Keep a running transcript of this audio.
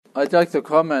I'd like to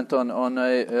comment on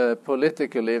a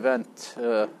political event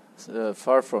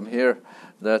far from here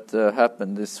that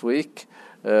happened this week.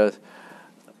 There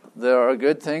are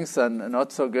good things and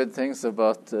not so good things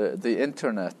about the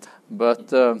internet, but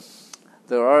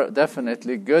there are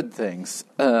definitely good things.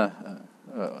 I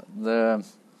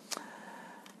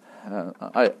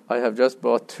have just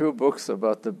bought 2 books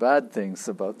about the bad things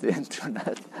about the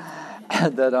internet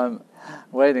that I'm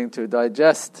waiting to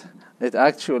digest. It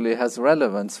actually has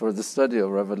relevance for the study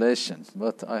of Revelation,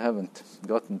 but I haven't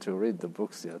gotten to read the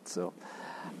books yet. So,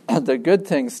 the good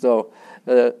things, though,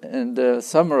 in the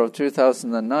summer of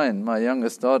 2009, my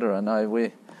youngest daughter and I,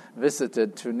 we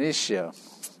visited Tunisia.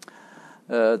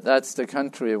 That's the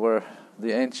country where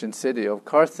the ancient city of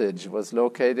Carthage was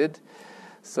located.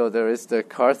 So there is the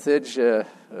Carthage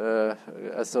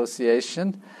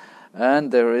Association,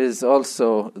 and there is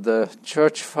also the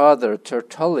church father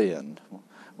Tertullian,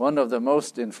 one of the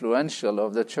most influential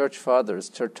of the church fathers,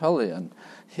 Tertullian.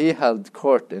 He held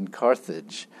court in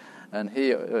Carthage, and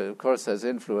he, of course, has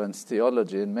influenced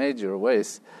theology in major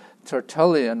ways.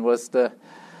 Tertullian was the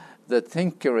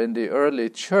thinker in the early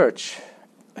church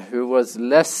who was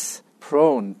less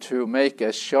prone to make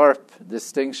a sharp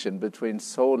distinction between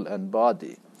soul and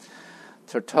body.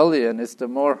 Tertullian is the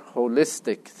more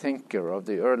holistic thinker of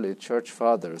the early church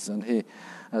fathers, and he,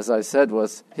 as I said,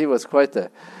 was quite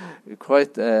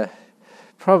a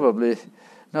probably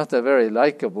not a very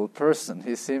likable person.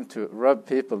 He seemed to rub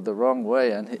people the wrong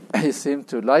way, and he seemed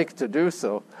to like to do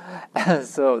so.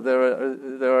 So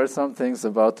there are some things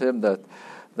about him that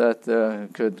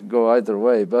could go either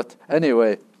way. But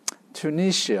anyway,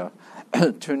 Tunisia.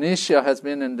 Tunisia has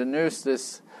been in the news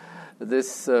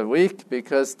this week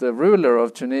because the ruler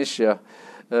of Tunisia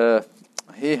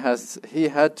he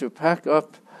had to pack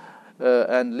up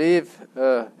and leave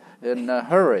in a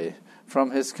hurry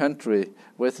from his country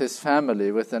with his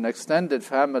family, with an extended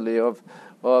family of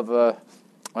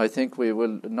I think we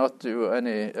will not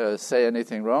say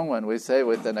anything wrong when we say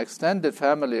with an extended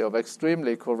family of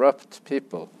extremely corrupt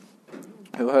people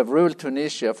who have ruled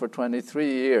Tunisia for 23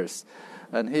 years.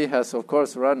 And he has, of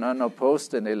course, run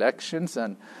unopposed in elections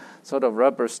and sort of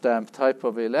rubber stamp type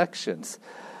of elections.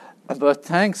 But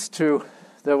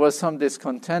there was some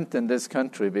discontent in this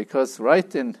country because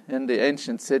right in the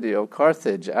ancient city of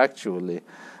Carthage, actually,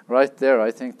 right there,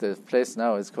 I think the place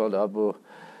now is called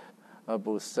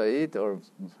Abu Said or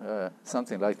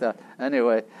something like that.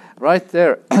 Anyway, right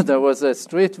there, there was a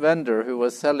street vendor who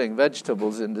was selling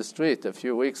vegetables in the street a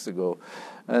few weeks ago.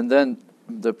 And then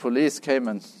the police came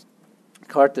and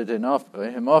carted him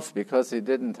off because he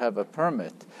didn't have a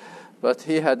permit. But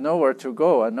he had nowhere to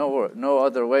go and no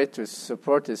other way to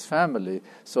support his family.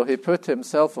 So he put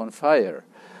himself on fire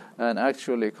and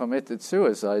actually committed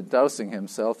suicide, dousing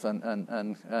himself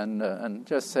and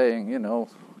just saying,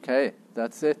 okay,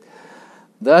 that's it.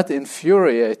 That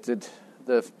infuriated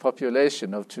the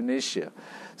population of Tunisia.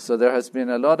 So there has been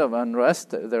a lot of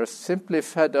unrest. They're simply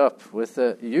fed up with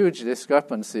the huge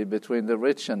discrepancy between the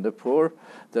rich and the poor,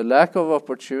 the lack of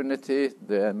opportunity,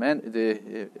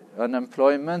 the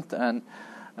unemployment, and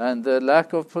the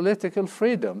lack of political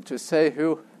freedom to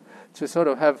sort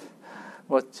of have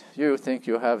what you think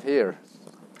you have here,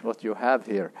 what you have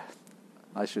here,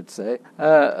 I should say,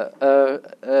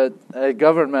 a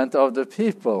government of the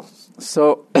people.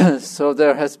 So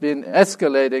there has been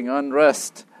escalating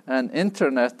unrest. And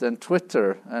internet and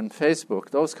Twitter and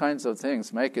Facebook, those kinds of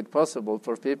things make it possible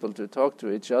for people to talk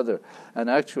to each other and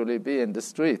actually be in the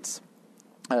streets,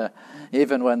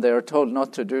 even when they are told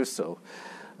not to do so.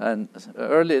 And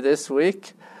early this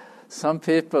week, some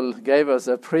people gave us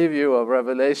a preview of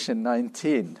Revelation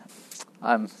 19.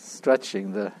 I'm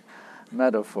stretching the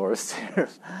metaphors here.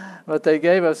 But they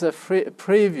gave us a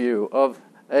preview of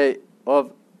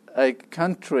a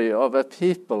country, of a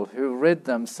people who rid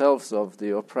themselves of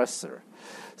the oppressor.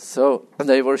 So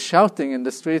they were shouting in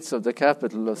the streets of the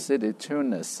capital of city,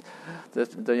 Tunis.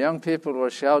 The young people were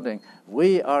shouting,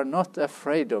 "We are not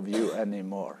afraid of you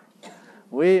anymore.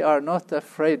 We are not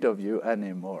afraid of you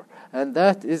anymore." And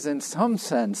that is in some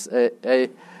sense a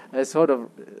sort of,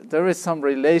 there is some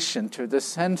relation to the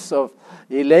sense of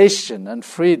elation and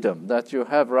freedom that you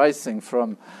have rising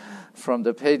from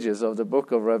the pages of the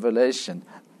book of Revelation.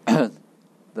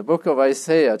 The book of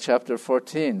Isaiah, chapter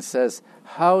 14, says,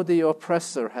 how the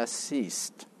oppressor has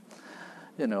ceased.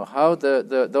 How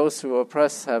those who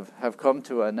oppress have come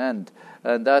to an end.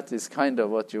 And that is kind of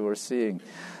what you were seeing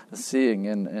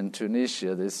in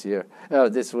Tunisia this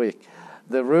week.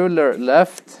 The ruler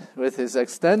left with his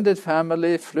extended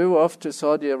family, flew off to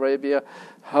Saudi Arabia.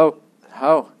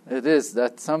 How it is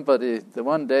that somebody the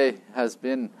one day has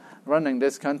been running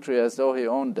this country as though he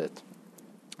owned it.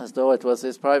 as though it was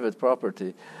his private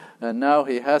property. And now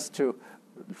he has to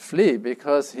flee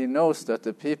because he knows that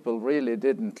the people really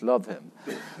didn't love him.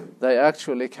 They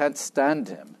actually can't stand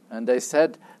him. And they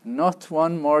said, not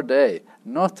one more day,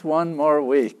 not one more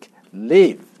week,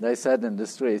 leave, they said in the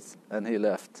streets, and he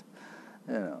left.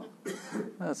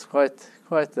 That's quite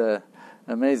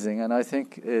amazing, and I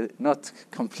think not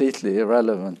completely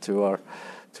irrelevant to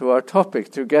our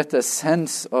topic, to get a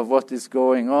sense of what is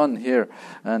going on here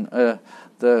and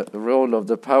the role of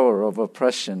the power of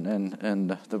oppression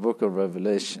in the book of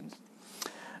Revelation.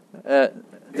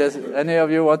 Does any of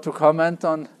you want to comment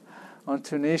on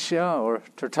Tunisia or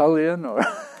Tertullian, or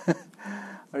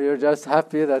are you just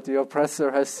happy that the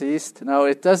oppressor has ceased? Now,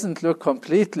 it doesn't look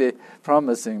completely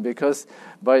promising, because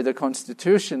by the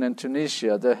constitution in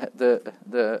Tunisia,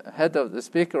 the head of the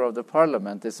speaker of the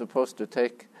parliament is supposed to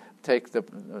take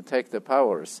the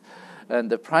powers, and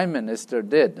the prime minister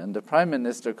did, and the prime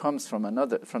minister comes from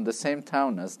the same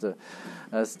town as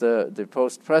the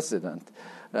post president,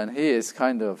 and he is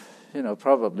kind of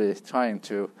probably trying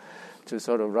to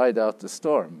sort of ride out the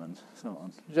storm and so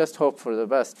on. Just hope for the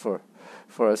best for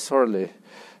a sorely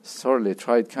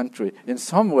tried country. In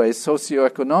some ways,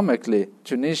 socioeconomically,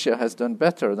 Tunisia has done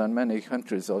better than many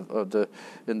countries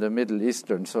in the Middle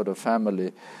Eastern sort of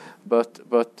family, but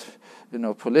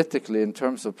politically, in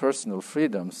terms of personal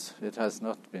freedoms, it has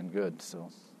not been good. So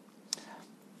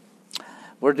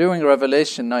we're doing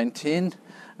Revelation 19,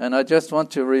 and I just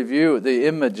want to review the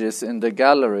images in the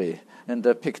gallery, in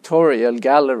the pictorial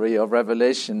gallery of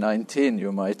Revelation 19,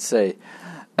 you might say.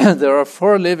 There are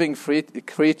 4 living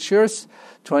creatures,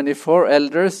 24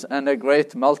 elders, and a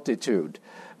great multitude,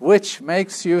 which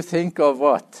makes you think of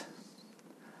what?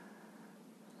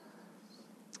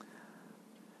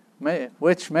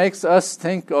 Which makes us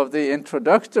think of the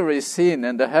introductory scene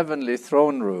in the heavenly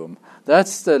throne room.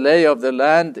 That's the lay of the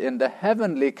land in the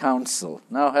heavenly council.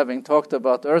 Now, having talked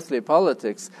about earthly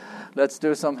politics, let's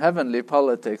do some heavenly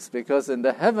politics, because in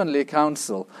the heavenly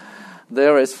council,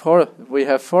 we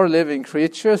have 4 living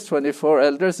creatures, 24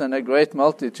 elders, and a great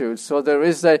multitude. So there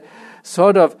is a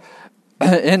sort of,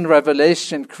 in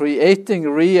Revelation, creating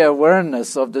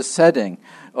re-awareness of the setting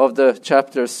of the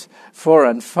chapters 4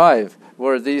 and 5,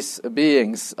 where these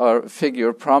beings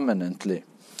figure prominently.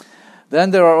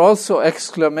 Then there are also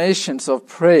exclamations of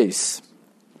praise.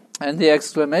 And the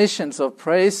exclamations of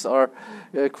praise are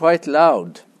quite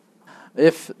loud.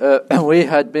 If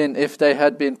they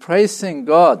had been praising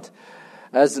God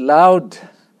as loud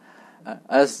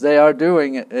as they are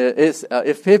doing, if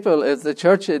the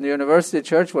church in the University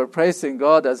Church were praising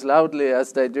God as loudly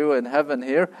as they do in heaven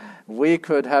here, we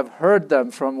could have heard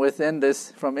them from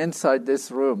inside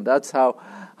this room. That's how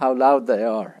loud they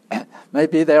are.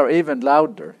 Maybe they are even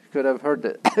louder. You could have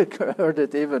heard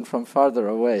it even from farther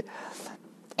away.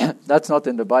 That's not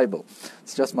in the Bible.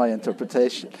 It's just my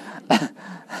interpretation.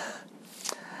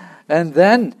 And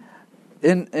then,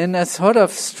 in a sort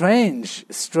of strange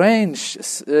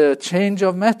change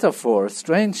of metaphor,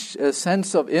 strange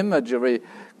sense of imagery,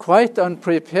 quite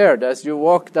unprepared as you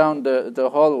walk down the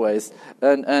hallways,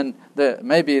 and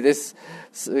maybe this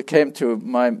came to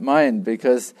my mind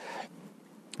because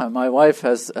my wife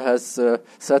has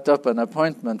set up an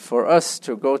appointment for us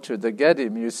to go to the Getty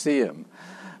Museum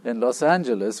in Los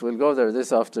Angeles. We'll go there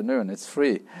this afternoon. It's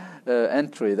free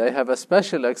entry. They have a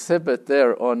special exhibit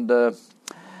there on the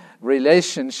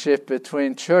relationship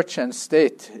between church and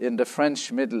state in the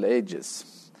French Middle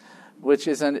Ages, which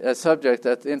is a subject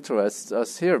that interests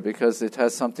us here because it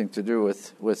has something to do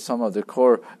with some of the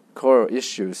core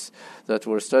issues that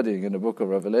we're studying in the book of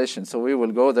Revelation. So we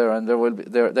will go there, and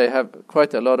they have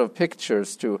quite a lot of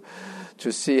pictures to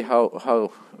see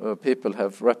how people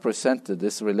have represented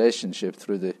this relationship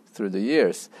through the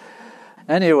years.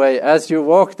 Anyway, as you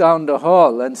walk down the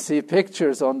hall and see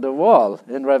pictures on the wall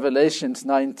in Revelation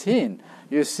 19,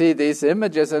 you see these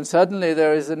images, and suddenly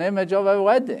there is an image of a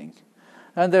wedding.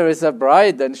 And there is a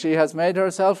bride, and she has made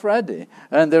herself ready.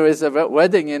 And there is a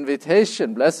wedding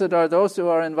invitation. Blessed are those who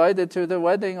are invited to the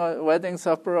wedding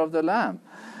supper of the Lamb.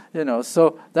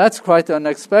 So that's quite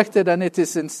unexpected, and it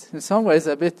is in some ways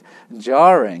a bit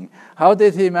jarring. How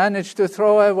did he manage to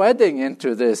throw a wedding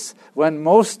into this when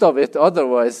most of it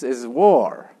otherwise is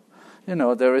war?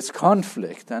 There is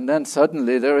conflict, and then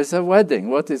suddenly there is a wedding.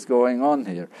 What is going on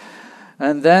here?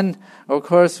 And then, of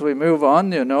course, we move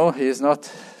on. He's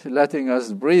not letting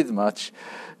us breathe much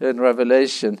in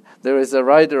Revelation. There is a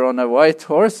rider on a white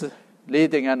horse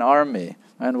leading an army,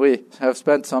 and we have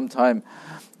spent some time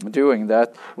doing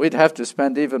that. We'd have to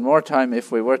spend even more time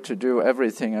if we were to do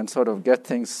everything and sort of get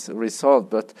things resolved,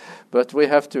 but we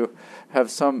have to have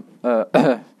some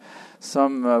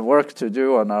work to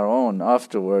do on our own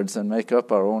afterwards and make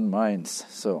up our own minds.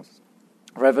 So,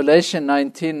 Revelation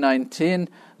 19:19,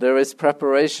 there is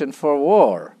preparation for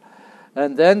war.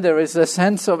 And then there is a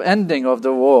sense of ending of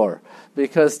the war,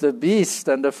 because the beast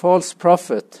and the false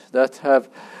prophet that have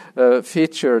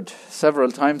featured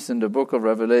several times in the book of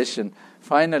Revelation,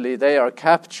 finally they are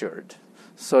captured.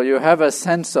 So you have a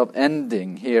sense of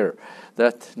ending here,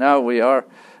 that now we are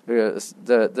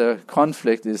the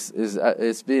conflict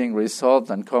is being resolved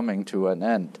and coming to an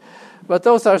end. But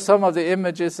those are some of the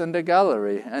images in the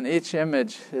gallery, and each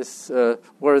image is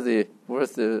worth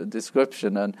the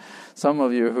description. And some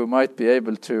of you who might be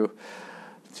able to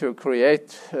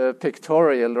create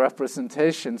pictorial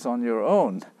representations on your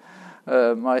own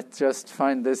might just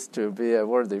find this to be a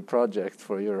worthy project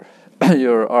for your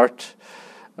art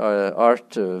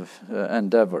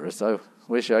endeavors. I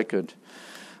wish I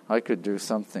could do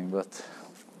something, but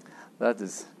that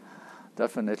is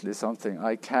definitely something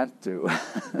I can't do.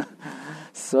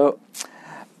 So,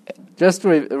 just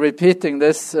repeating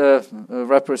this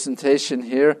representation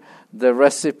here, the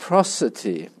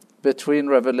reciprocity between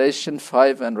Revelation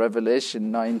 5 and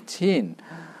Revelation 19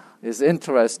 is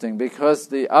interesting, because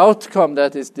the outcome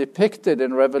that is depicted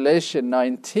in Revelation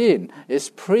 19 is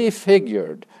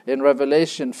prefigured in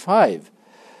Revelation 5.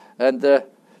 And the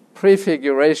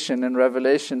prefiguration in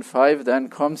Revelation 5 then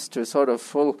comes to sort of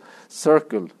full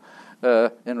circle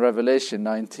in Revelation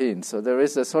 19. So there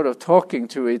is a sort of talking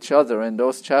to each other in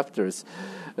those chapters,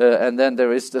 and then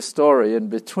there is the story in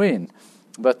between.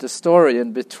 But the story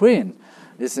in between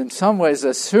is in some ways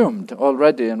assumed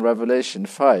already in Revelation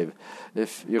 5,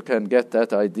 if you can get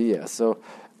that idea. So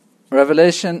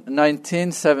Revelation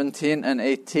 19, 17, and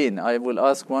 18. I will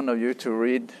ask one of you to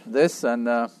read this, and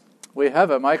we have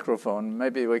a microphone.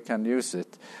 Maybe we can use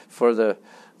it for the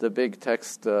big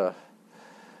text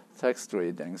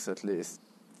readings at least.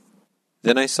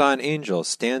 Then I saw an angel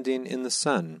standing in the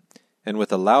sun, and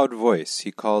with a loud voice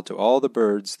he called to all the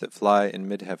birds that fly in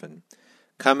mid-heaven,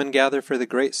 "Come and gather for the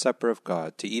great supper of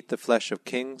God, to eat the flesh of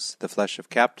kings, the flesh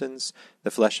of captains, the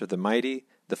flesh of the mighty,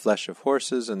 the flesh of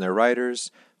horses and their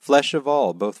riders, flesh of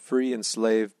all, both free and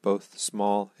slave, both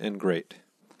small and great."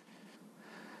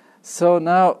 So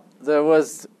now there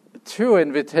was two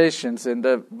invitations in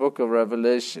the book of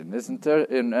Revelation, isn't there?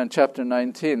 In chapter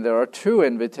 19, there are two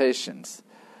invitations.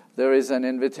 There is an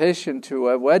invitation to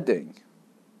a wedding,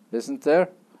 isn't there?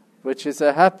 Which is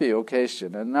a happy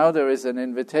occasion. And now there is an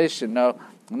invitation, now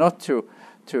not to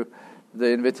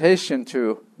the invitation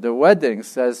to the wedding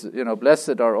says,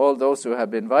 blessed are all those who have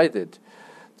been invited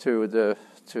to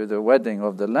the wedding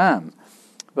of the Lamb.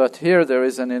 But here there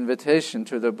is an invitation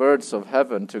to the birds of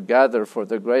heaven to gather for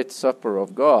the great supper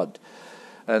of God.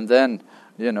 And then,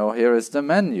 here is the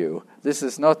menu. This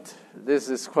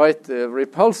is quite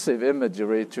repulsive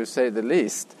imagery, to say the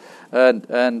least. And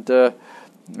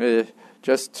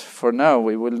just for now,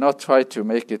 we will not try to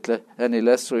make it any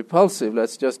less repulsive.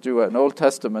 Let's just do an Old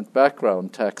Testament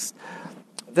background text.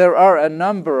 There are a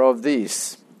number of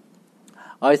these.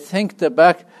 I think there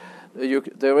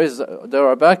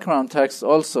are background texts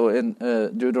also in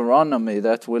Deuteronomy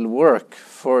that will work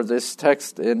for this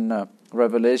text in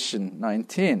Revelation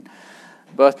 19.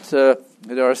 But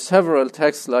there are several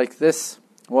texts like this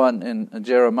one in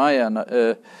Jeremiah,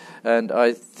 and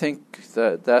I think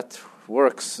that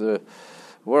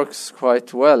works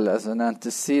quite well as an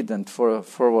antecedent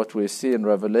for what we see in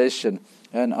Revelation.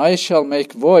 And I shall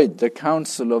make void the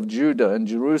counsel of Judah and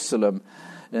Jerusalem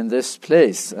in this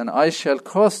place, and I shall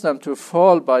cause them to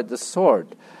fall by the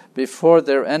sword before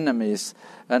their enemies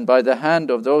and by the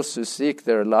hand of those who seek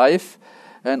their life,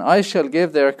 and I shall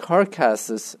give their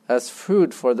carcasses as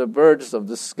food for the birds of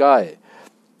the sky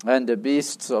and the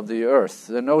beasts of the earth.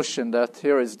 The notion that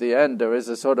here is the end, there is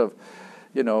a sort of,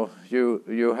 you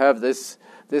have this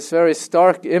very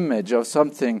stark image of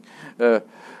something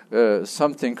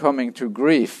coming to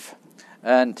grief,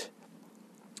 and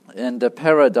in the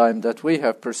paradigm that we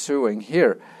have pursuing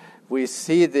here, we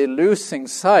see the losing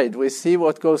side. We see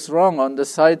what goes wrong on the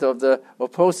side of the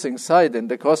opposing side in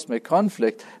the cosmic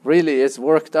conflict really is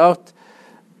worked out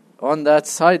on that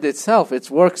side itself.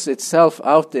 It works itself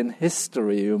out in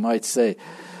history, you might say.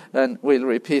 And we'll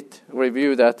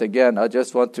review that again. I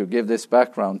just want to give this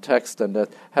background text and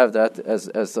have that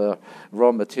as a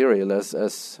raw material, as a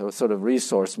sort of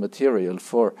resource material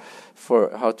for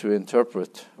how to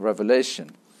interpret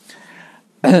Revelation.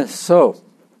 So,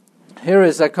 here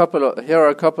are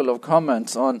a couple of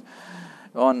comments on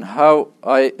how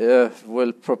I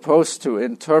will propose to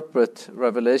interpret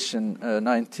Revelation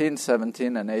 19,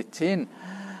 17, and 18.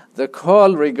 The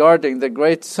call regarding the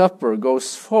Great Supper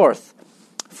goes forth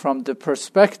from the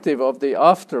perspective of the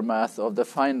aftermath of the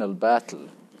final battle.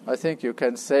 I think you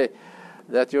can say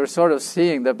that you're sort of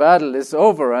seeing the battle is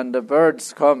over and the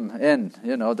birds come in,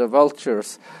 the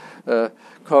vultures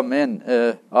come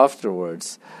in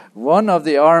afterwards. One of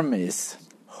the armies,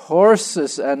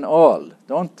 horses and all,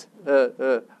 don't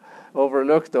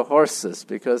overlook the horses,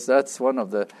 because that's one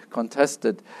of the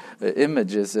contested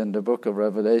images in the book of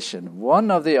Revelation.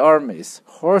 One of the armies,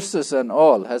 horses and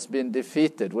all, has been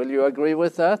defeated. Will you agree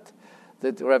with that?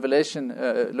 The Revelation,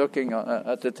 looking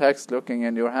at the text, looking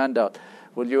in your handout,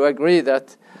 will you agree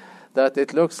that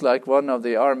it looks like one of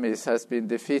the armies has been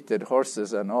defeated,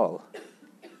 horses and all?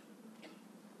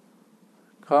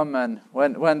 Come, and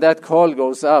when that call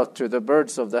goes out to the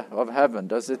birds of heaven,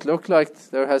 does it look like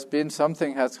there has been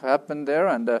something has happened there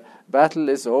and the battle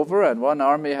is over and one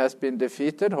army has been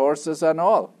defeated, horses and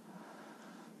all?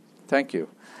 Thank you.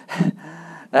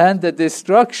 And the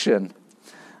destruction,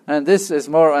 and this is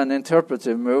more an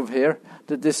interpretive move here,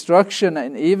 the destruction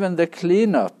and even the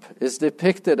cleanup is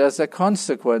depicted as a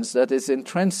consequence that is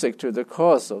intrinsic to the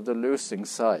cause of the losing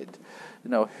side.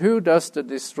 Who does the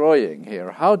destroying here?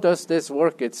 How does this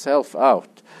work itself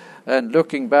out? And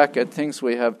looking back at things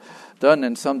we have done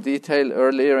in some detail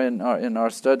earlier in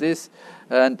our studies,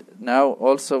 and now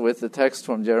also with the text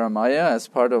from Jeremiah as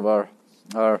part of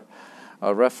our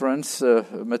reference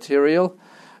material,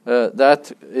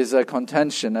 that is a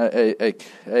contention,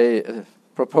 a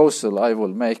proposal I will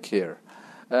make here.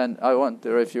 And I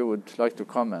wonder if you would like to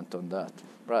comment on that,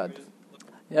 Brad.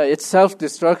 Yeah, it's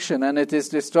self-destruction, and it is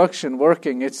destruction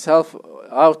working itself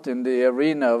out in the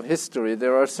arena of history.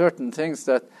 There are certain things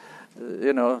that,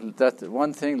 that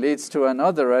one thing leads to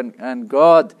another, and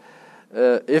God,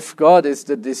 if God is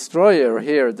the destroyer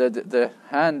here, the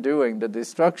hand doing the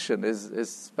destruction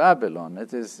is Babylon.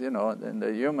 It is, in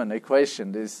the human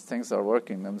equation, these things are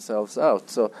working themselves out.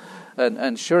 So,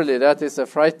 and surely that is a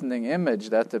frightening image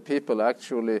that the people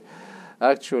actually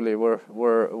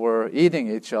were eating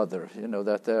each other.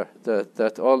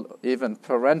 That all, even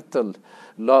parental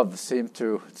love seemed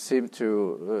to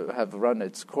have run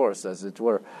its course, as it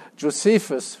were.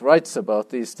 Josephus writes about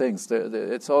these things.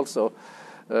 It's also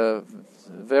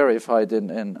verified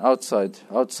in outside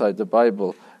the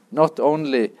Bible. Not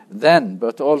only then,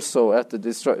 but also at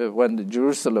when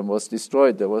Jerusalem was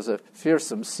destroyed, there was a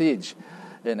fearsome siege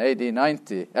in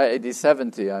AD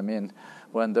 70.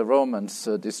 When the Romans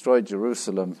destroyed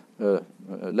Jerusalem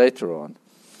later on.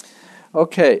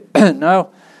 Okay, now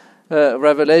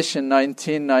Revelation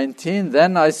 19:19.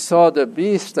 Then I saw the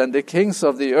beast and the kings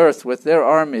of the earth with their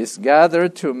armies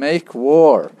gathered to make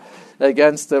war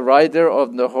against the rider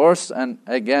of the horse and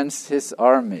against his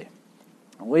army.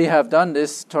 We have done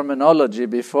this terminology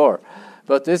before,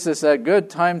 but this is a good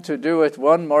time to do it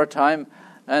one more time.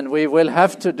 And we will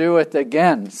have to do it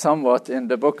again somewhat in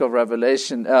the book of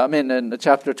Revelation, in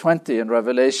chapter 20 in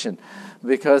Revelation,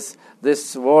 because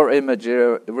this war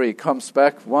imagery comes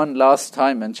back one last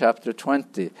time in chapter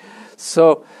 20.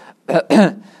 So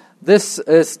this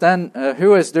is then,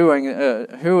 who is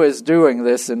doing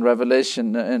this in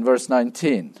Revelation in verse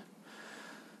 19?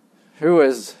 Who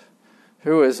is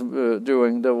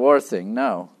doing the war thing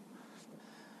now?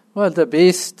 Well, the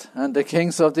beast and the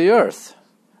kings of the earth.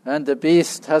 And the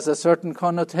beast has a certain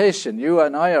connotation. You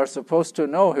and I are supposed to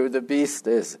know who the beast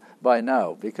is by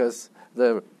now, because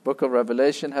the book of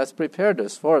Revelation has prepared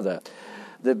us for that.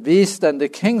 The beast and the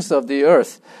kings of the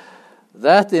earth,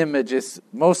 that image is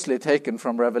mostly taken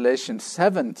from Revelation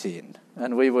 17.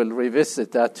 And we will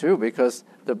revisit that too, because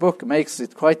the book makes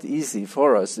it quite easy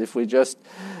for us if we just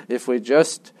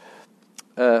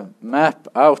map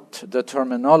out the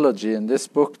terminology in this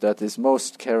book that is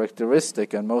most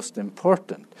characteristic and most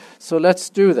important. So let's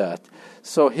do that.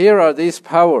 So here are these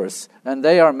powers, and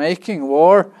they are making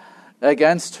war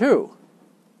against who?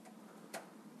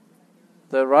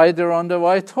 The rider on the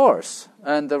white horse.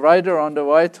 And the rider on the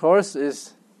white horse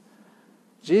is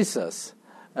Jesus.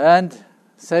 And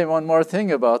say one more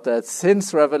thing about that.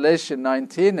 Since Revelation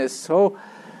 19 is so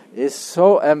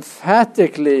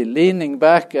emphatically leaning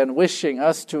back and wishing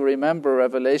us to remember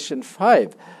Revelation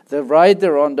 5. The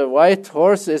rider on the white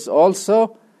horse is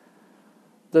also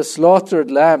the slaughtered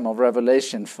lamb of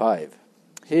Revelation 5.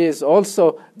 He is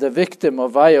also the victim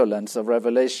of violence of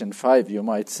Revelation 5, you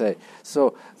might say.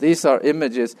 So these are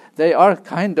images. They are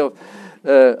kind of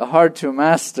hard to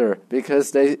master,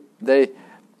 because they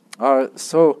are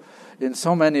so, in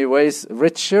so many ways,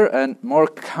 richer and more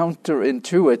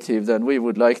counterintuitive than we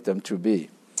would like them to be.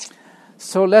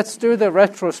 So let's do the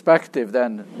retrospective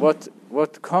then.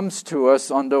 What comes to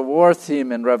us on the war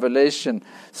theme in Revelation,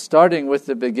 starting with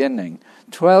the beginning.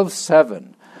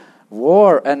 12:7.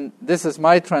 War, and this is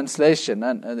my translation,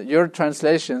 and your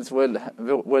translations will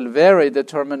vary the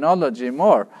terminology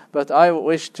more, but I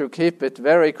wish to keep it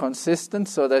very consistent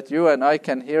so that you and I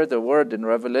can hear the word in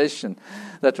Revelation,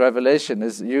 that Revelation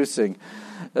is using,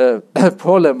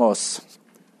 polemos.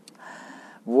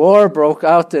 War broke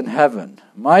out in heaven.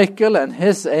 Michael and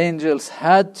his angels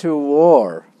had to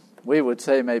war. We would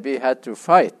say maybe had to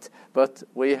fight, but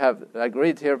we have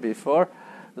agreed here before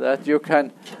that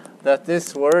that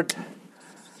this word,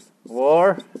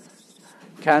 war,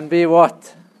 can be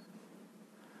what?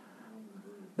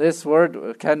 This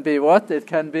word can be what? It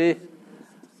can be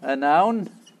a noun,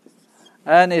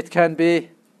 and it can be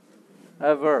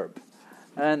a verb.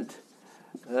 And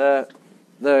the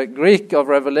Greek of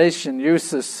Revelation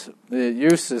uses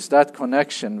that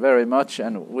connection very much,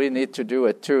 and we need to do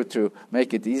it too to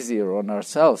make it easier on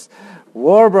ourselves.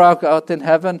 War broke out in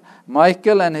heaven.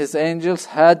 Michael and his angels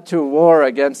had to war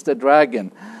against the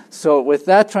dragon. So with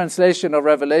that translation of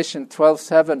Revelation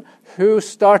 12:7, who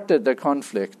started the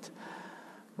conflict?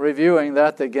 Reviewing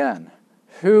that again.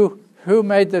 Who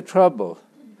made the trouble?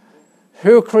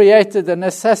 Who created the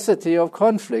necessity of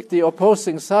conflict? The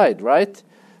opposing side, right?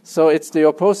 So it's the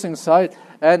opposing side.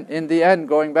 And in the end,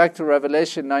 going back to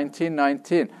Revelation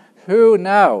 19:19, who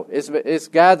now is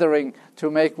gathering to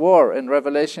make war in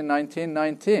Revelation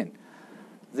 19:19?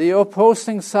 The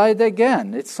opposing side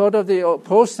again. It's sort of the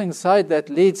opposing side that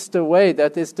leads the way,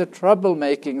 that is the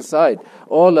troublemaking side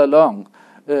all along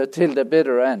till the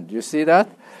bitter end. You see that?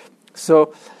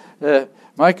 So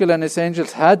Michael and his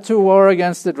angels had to war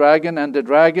against the dragon, and the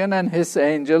dragon and his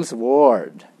angels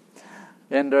warred.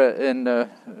 In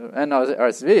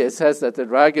NRSV, it says that the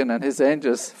dragon and his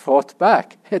angels fought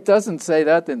back. It doesn't say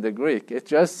that in the Greek. It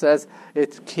just says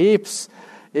it keeps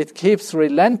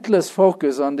relentless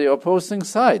focus on the opposing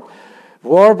side.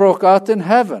 War broke out in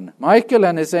heaven. Michael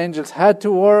and his angels had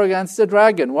to war against the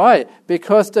dragon. Why?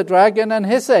 Because the dragon and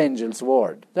his angels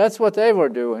warred. That's what they were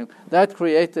doing. That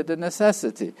created the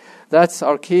necessity. That's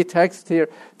our key text here.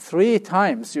 3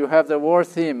 times you have the war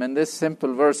theme in this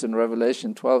simple verse in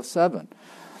Revelation 12:7.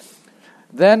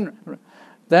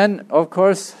 Then of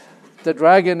course, the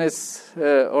dragon is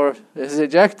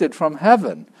ejected from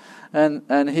heaven,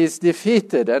 and he's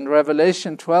defeated. And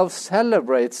Revelation 12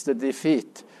 celebrates the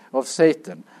defeat of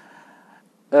Satan.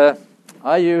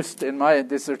 I used in my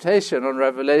dissertation on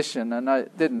Revelation, and I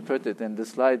didn't put it in the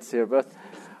slides here, but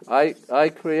I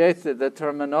created the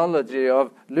terminology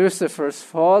of Lucifer's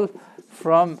fall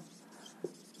from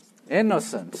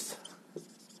innocence.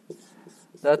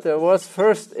 That there was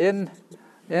first in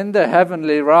the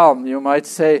heavenly realm, you might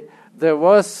say, there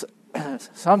was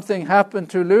something happened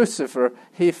to Lucifer.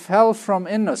 He fell from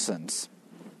innocence.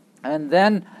 And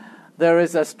then there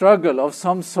is a struggle of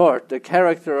some sort. The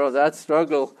character of that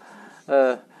struggle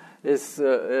is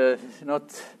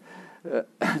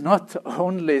not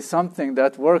only something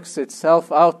that works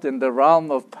itself out in the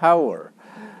realm of power.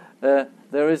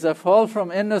 There is a fall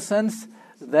from innocence.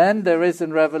 Then there is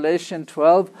in Revelation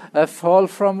 12 a fall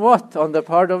from what on the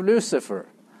part of Lucifer?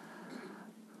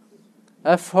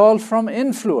 A fall from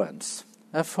influence.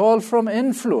 A fall from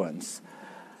influence.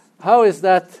 How is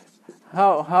that?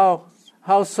 How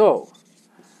so?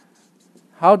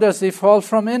 How does he fall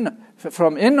from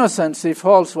innocence? He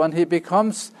falls when he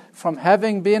becomes, from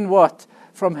having been what?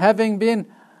 From having been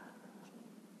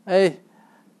a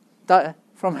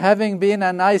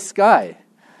nice guy.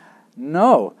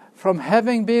 No, from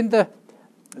having been the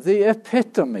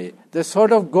epitome, the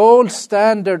sort of gold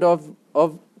standard of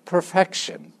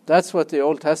perfection. That's what the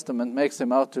Old Testament makes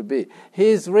him out to be.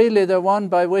 He's really the one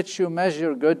by which you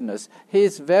measure goodness.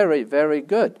 He's very, very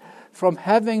good. From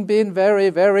having been very,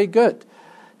 very good,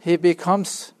 he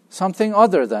becomes something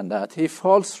other than that. He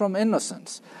falls from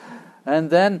innocence. And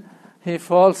then he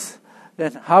falls,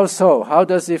 and how so? How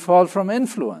does he fall from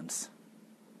influence?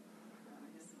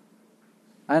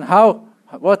 And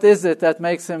what is it that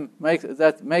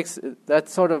that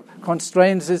sort of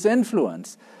constrains his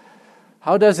influence?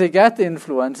 How does he get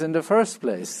influence in the first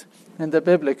place in the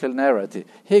biblical narrative?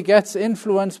 He gets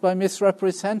influence by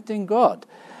misrepresenting God.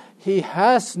 He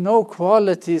has no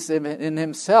qualities in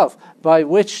himself by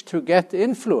which to get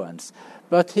influence,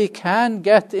 but he can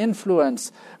get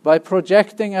influence by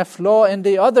projecting a flaw in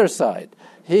the other side.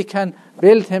 He can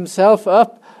build himself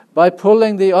up by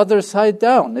pulling the other side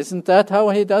down. Isn't that how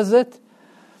he does it?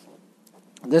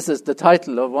 This is the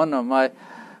title of one of my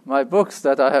books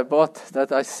that I have bought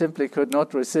that I simply could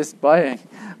not resist buying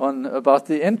about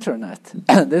the internet.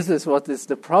 This is what is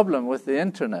the problem with the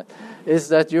internet, is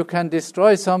that you can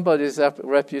destroy somebody's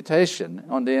reputation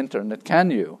on the internet.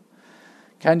 Can you?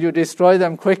 Can you destroy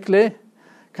them quickly?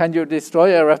 Can you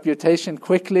destroy a reputation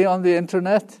quickly on the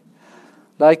internet?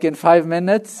 Like in 5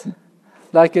 minutes?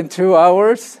 Like in 2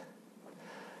 hours?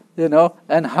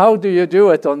 And how do you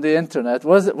do it on the internet?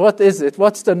 What is it?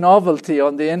 What's the novelty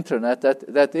on the internet?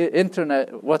 That the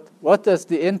internet. What does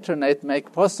the internet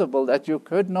make possible that you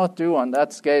could not do on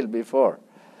that scale before?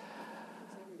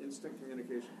 Instant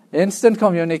communication. Instant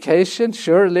communication,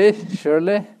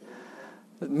 surely.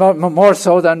 More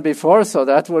so than before, so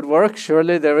that would work.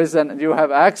 Surely you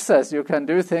have access. You can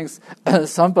do things.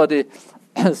 Somebody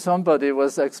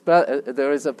was expelled.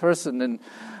 There is a person in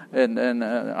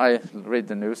I read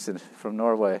the news from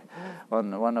Norway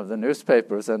on one of the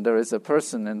newspapers, and there is a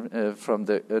person from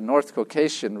the North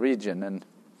Caucasian region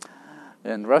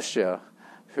in Russia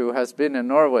who has been in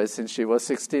Norway since she was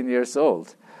 16 years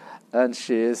old, and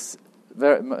she has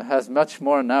much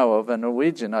more now of a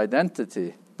Norwegian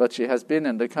identity, but she has been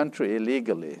in the country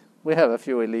illegally. We have a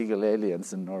few illegal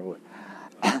aliens in Norway.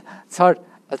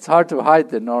 It's hard to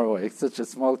hide in Norway. It's such a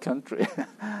small country.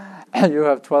 You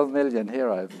have 12 million here,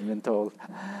 I've been told.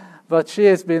 But she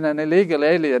has been an illegal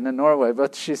alien in Norway,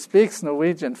 but she speaks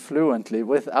Norwegian fluently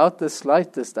without the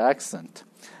slightest accent.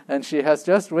 And she has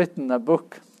just written a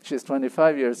book. She's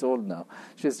 25 years old now.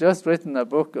 She's just written a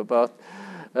book about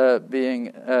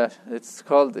it's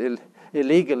called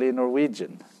Illegally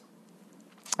Norwegian.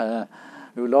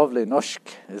 Ulovlig norsk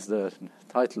is the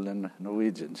title in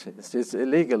Norwegian. She's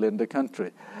illegal in the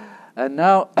country. And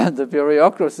now the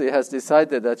bureaucracy has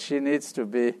decided that she needs to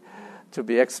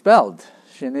be expelled.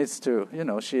 She needs to,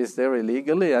 she is there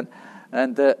illegally, and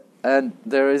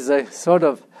there is a sort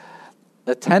of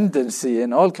a tendency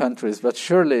in all countries, but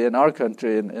surely in our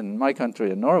country, in my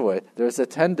country, in Norway, there is a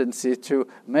tendency to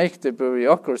make the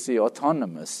bureaucracy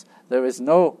autonomous. There is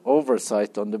no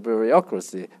oversight on the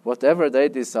bureaucracy. Whatever they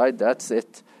decide, that's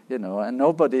it. And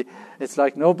it's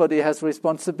like nobody has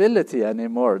responsibility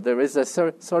anymore. There is a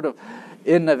sort of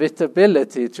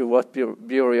inevitability to what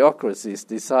bureaucracies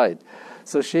decide.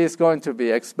 So she is going to be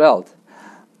expelled.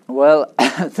 Well,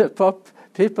 the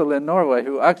people in Norway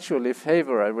who actually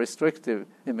favor a restrictive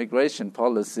immigration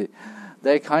policy,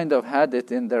 they kind of had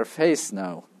it in their face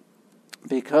now.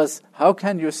 Because how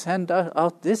can you send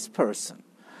out this person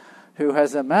who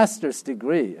has a master's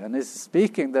degree and is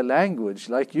speaking the language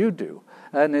like you do,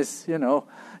 and is,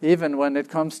 even when it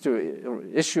comes to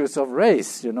issues of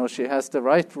race, she has the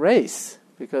right race,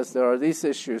 because there are these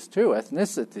issues too,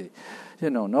 ethnicity,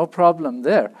 no problem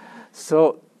there.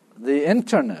 So the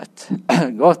internet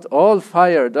got all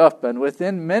fired up, and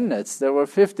within minutes there were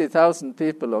 50,000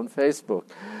 people on Facebook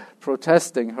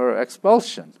protesting her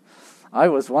expulsion. I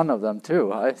was one of them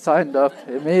too. I signed up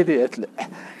immediately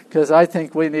because I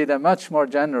think we need a much more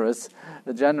generous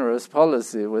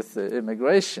policy with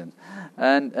immigration.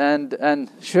 And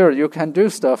sure, you can do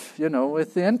stuff,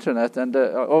 with the internet, and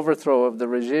the overthrow of the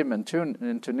regime in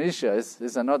Tunisia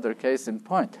is another case in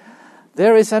point.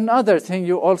 There is another thing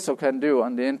you also can do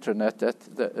on the internet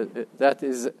that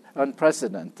is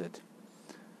unprecedented.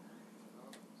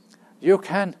 You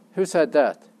can. Who said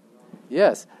that?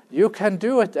 Yes, you can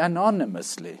do it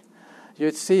anonymously.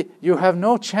 You see, you have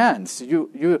no chance.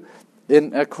 You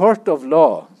in a court of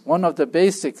law, one of the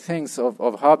basic things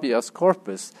of habeas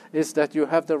corpus is that you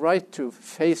have the right to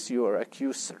face your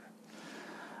accuser.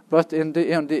 But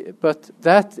but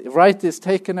that right is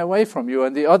taken away from you.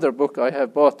 And the other book I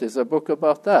have bought is a book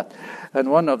about that. And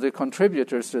one of the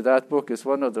contributors to that book is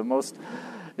one of the most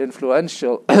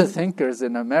influential thinkers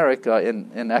in America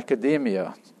in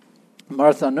academia,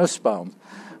 Martha Nussbaum.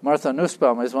 Martha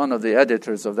Nussbaum is one of the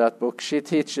editors of that book. She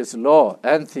teaches law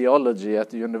and theology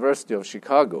at the University of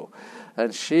Chicago,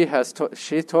 and she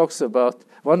talks about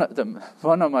one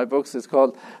of my books is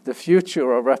called "The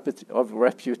Future of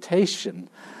Reputation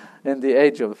in the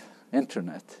Age of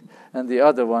Internet," and the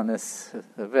other one is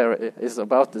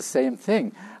about the same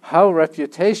thing: how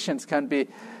reputations can be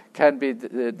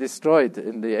destroyed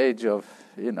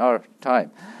in our time.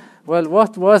 Well,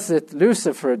 what was it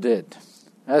Lucifer did?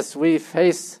 As we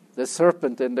face the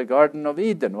serpent in the Garden of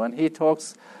Eden, when he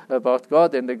talks about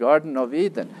God in the Garden of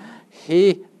Eden,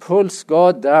 he pulls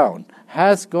God down.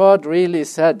 Has God really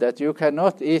said that you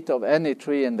cannot eat of any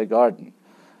tree in the garden?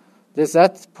 Does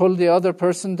that pull the other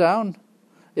person down?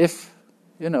 If,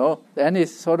 any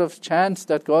sort of chance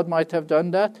that God might have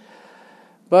done that?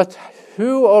 But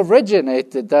who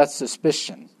originated that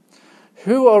suspicion?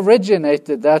 Who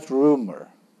originated that rumor?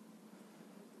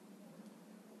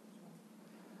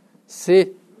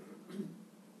 See,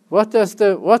 what does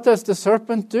the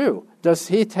serpent do? Does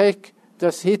he take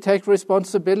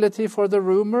responsibility for the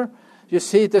rumor? You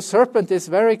see, the serpent is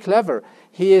very clever.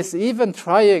 He is even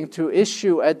trying to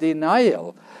issue a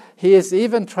denial. he is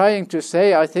even trying to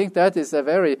say, I think that is a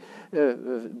very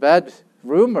bad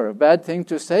rumor, a bad thing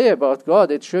to say about God.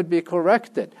 It should be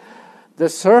corrected. The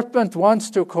serpent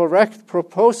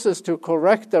proposes to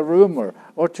correct a rumor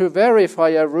or to verify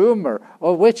a rumor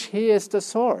of which he is the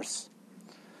source.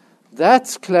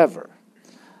 That's clever.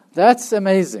 That's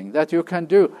amazing that you can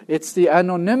do. It's the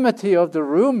anonymity of the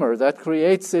rumor that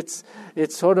creates its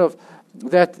sort of,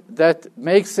 that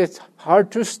makes it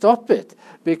hard to stop it,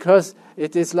 because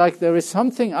it is like there is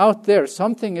something out there,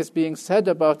 something is being said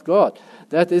about God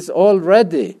that is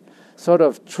already sort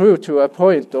of true to a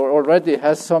point, or already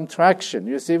has some traction.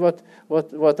 You see what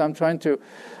I'm trying to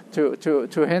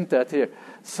hint at here.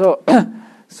 So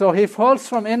so he falls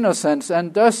from innocence,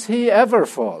 and does he ever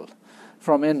fall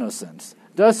from innocence?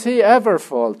 Does he ever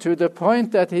fall to the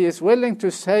point that he is willing to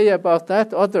say about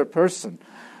that other person,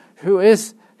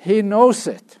 he knows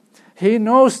it. He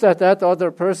knows that that other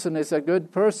person is a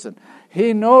good person.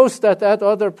 He knows that that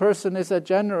other person is a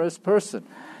generous person.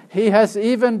 He has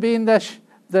even been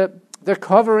the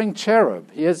covering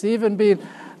cherub. He has even been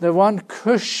the one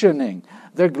cushioning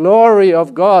the glory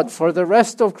of God for the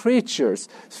rest of creatures,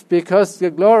 because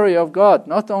the glory of God,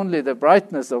 not only the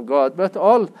brightness of God, but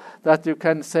all that you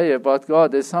can say about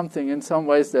God is something in some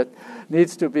ways that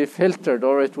needs to be filtered,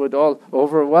 or it would all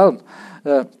overwhelm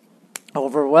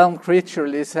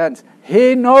creaturely sense.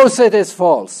 He knows it is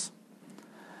false,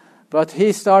 but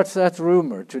he starts that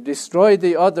rumor to destroy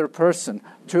the other person,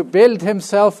 to build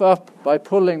himself up by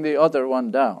pulling the other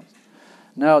one down.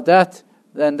 Now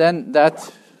then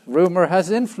that rumor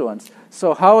has influence.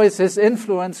 So how is his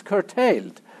influence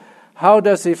curtailed? How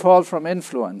does he fall from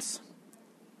influence?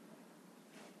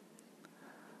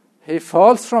 He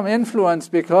falls from influence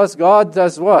because God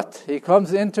does what? He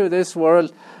comes into this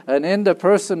world, and in the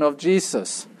person of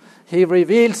Jesus, he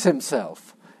reveals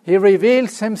himself. He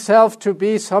reveals himself to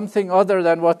be something other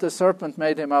than what the serpent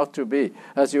made him out to be,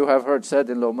 as you have heard said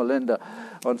in Loma Linda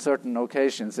on certain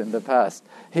occasions in the past.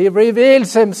 He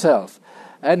reveals himself,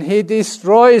 and he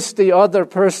destroys the other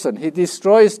person. He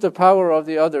destroys the power of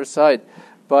the other side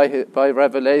by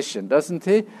revelation, doesn't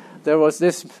he? There was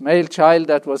this male child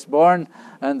that was born,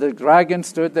 and the dragon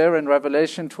stood there in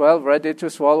Revelation 12 ready to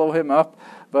swallow him up,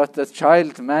 but the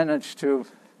child managed to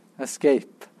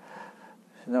escape.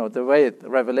 You know, the way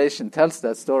Revelation tells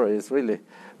that story is really,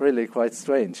 really quite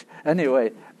strange.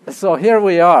 Anyway, so here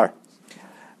we are.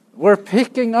 We're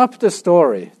picking up the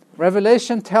story.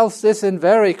 Revelation tells this in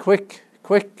very quick,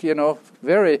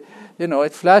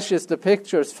 it flashes the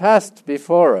pictures fast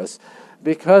before us,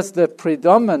 because the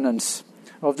predominance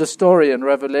of the story in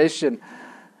Revelation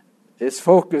is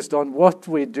focused on what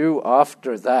we do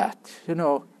after that. You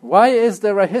know, why is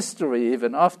there a history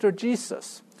even after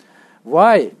Jesus?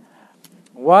 Why?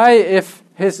 Why, if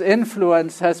his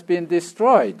influence has been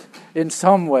destroyed in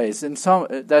some ways,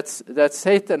 that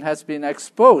Satan has been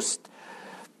exposed,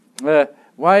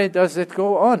 why does it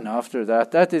go on after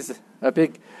that? That is a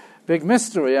big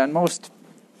mystery, and most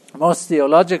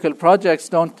theological projects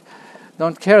don't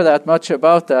care that much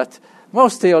about that.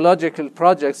 Most theological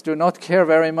projects do not care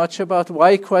very much about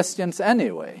why questions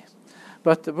anyway.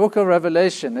 But the book of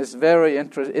Revelation is very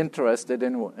interested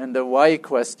in the why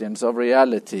questions of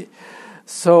reality.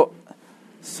 So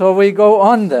we go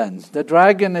on then. The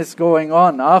dragon is going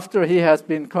on after he has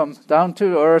been come down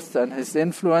to earth, and his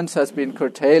influence has been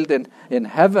curtailed in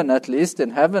heaven. At least in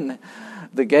heaven,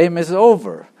 the game is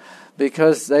over,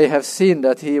 because they have seen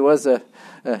that he was a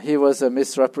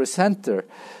misrepresenter.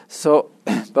 So,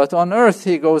 but on earth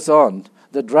he goes on.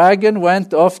 The dragon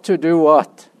went off to do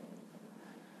what?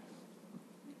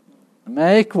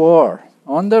 Make war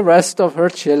on the rest of her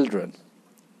children.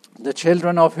 The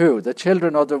children of who? The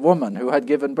children of the woman who had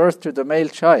given birth to the male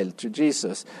child, to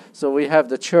Jesus. So we have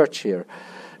the church here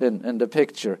in the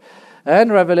picture.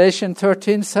 And Revelation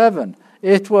 13:7,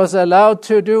 it was allowed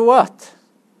to do what?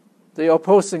 The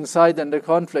opposing side in the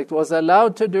conflict was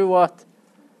allowed to do what?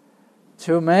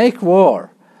 To make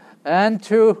war and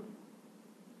to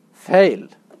fail.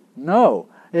 No,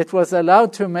 it was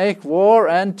allowed to make war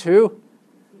and to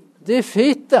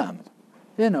defeat them.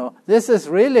 You know, this is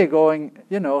really going,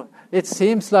 it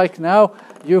seems like now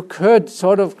you could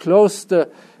sort of close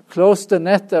the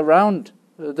net around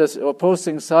this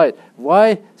opposing side.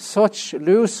 Why such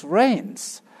loose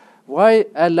reins? Why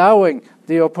allowing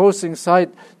the opposing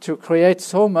side to create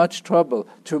so much trouble,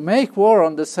 to make war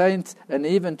on the saints and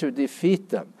even to defeat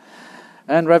them?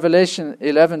 And Revelation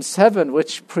 11:7,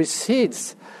 which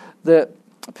precedes the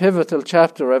pivotal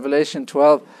chapter, Revelation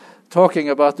 12, talking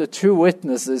about the two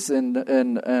witnesses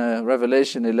in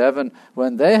Revelation 11,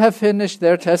 when they have finished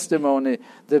their testimony,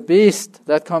 the beast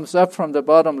that comes up from the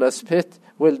bottomless pit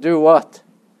will do what?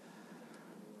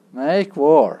 make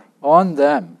war on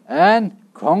them and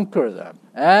conquer them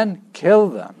and kill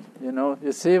them.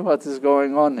 You see what is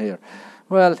going on here.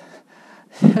 Well,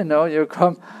 you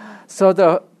come. So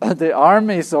the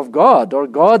armies of God, or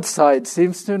God's side,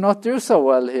 seems to not do so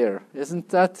well here. Isn't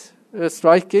that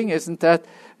striking? Isn't that,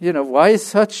 why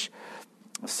such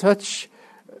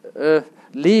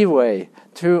leeway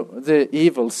to the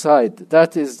evil side?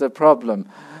 That is the problem.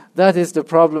 That is the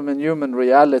problem in human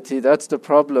reality. That's the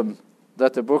problem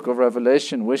that the book of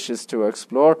Revelation wishes to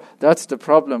explore. That's the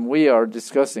problem we are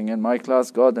discussing in my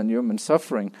class, God and Human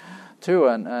Suffering, too.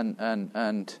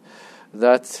 And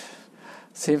that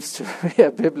seems to be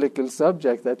a biblical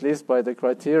subject, at least by the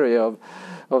criteria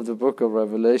of the book of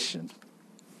Revelation.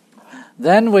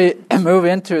 Then we move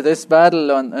into this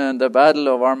battle on the Battle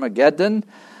of Armageddon,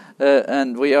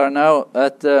 and we are now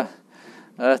at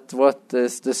what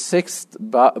is the sixth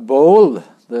bowl,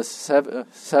 the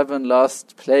seven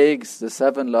last plagues, the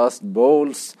seven last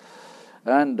bowls,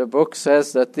 and the book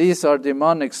says that these are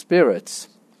demonic spirits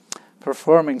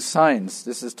performing signs.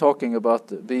 This is talking about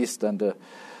the beast and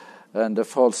the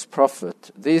false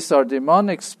prophet. These are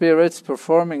demonic spirits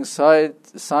performing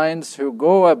signs who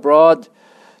go abroad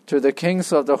to the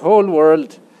kings of the whole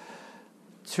world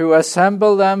to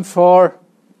assemble them for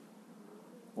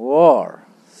war.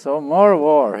 So more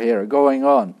war here going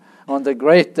on the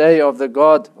great day of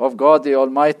God the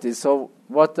Almighty. So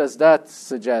what does that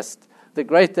suggest? The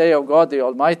great day of God the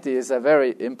Almighty is a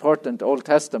very important Old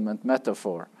Testament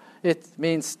metaphor. It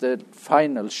means the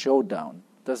final showdown,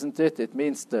 doesn't it? It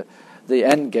means the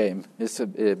end game is a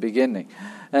beginning.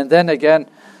 And then again,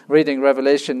 reading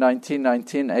Revelation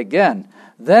 19:19 again.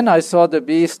 Then I saw the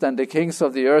beast and the kings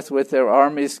of the earth with their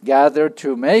armies gathered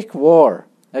to make war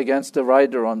against the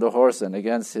rider on the horse and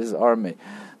against his army.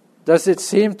 Does it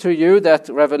seem to you that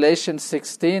Revelation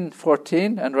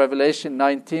 16:14 and Revelation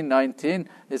 19:19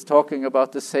 is talking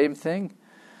about the same thing?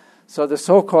 So the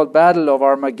so-called Battle of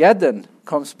Armageddon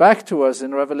comes back to us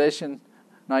in Revelation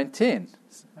 19.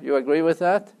 You agree with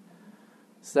that?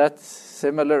 Is that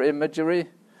similar imagery?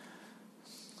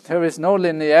 There is no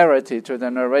linearity to the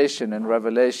narration in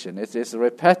Revelation. It is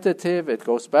repetitive, it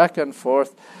goes back and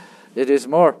forth. It is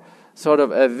more sort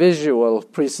of a visual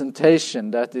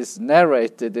presentation that is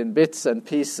narrated in bits and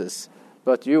pieces.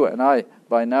 But you and I,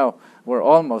 by now, we're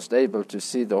almost able to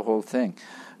see the whole thing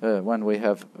when we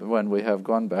have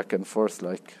gone back and forth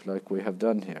like we have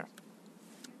done here.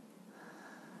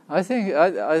 I think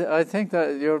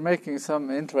that you're making some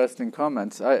interesting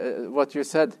comments. What you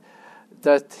said,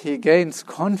 that he gains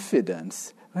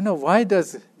confidence. Why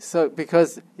does so?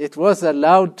 Because it was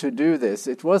allowed to do this.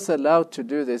 It was allowed to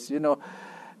do this.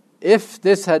 If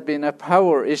this had been a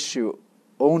power issue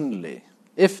only,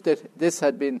 if this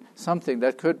had been something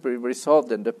that could be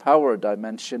resolved in the power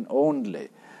dimension only,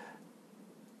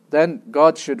 then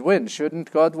God should win.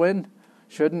 Shouldn't God win?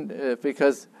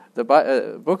 Because the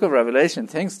book of Revelation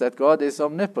thinks that God is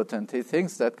omnipotent. He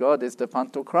thinks that God is the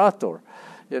Pantocrator,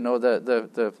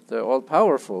 the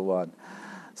all-powerful one.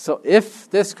 So if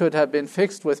this could have been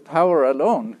fixed with power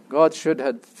alone, God should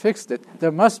have fixed it.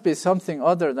 There must be something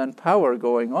other than power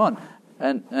going on.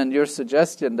 And your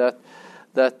suggestion that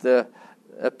the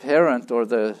apparent or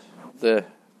the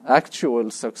actual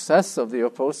success of the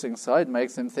opposing side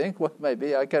makes him think, well,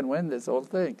 maybe I can win this whole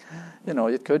thing.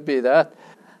 It could be that.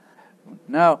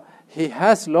 Now, he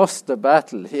has lost the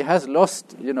battle. He has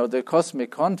lost, the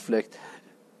cosmic conflict.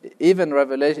 Even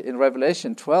in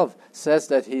Revelation 12 says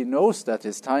that he knows that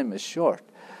his time is short.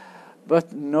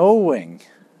 But knowing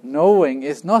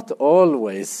is not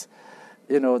always,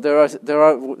 there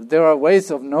are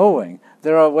ways of knowing.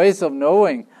 There are ways of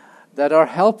knowing that are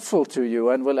helpful to you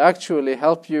and will actually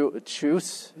help you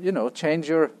choose, change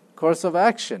your course of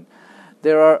action.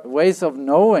 There are ways of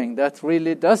knowing that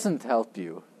really doesn't help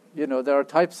you. There are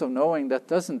types of knowing that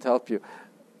doesn't help you.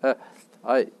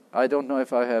 I don't know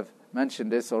if I have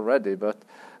mentioned this already, but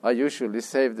I usually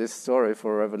save this story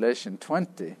for Revelation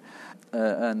 20.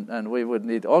 And we would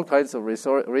need all kinds of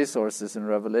resources in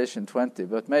Revelation 20,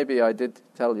 but maybe I did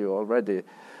tell you already.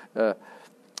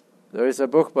 There is a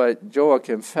book by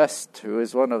Joachim Fest, who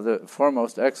is one of the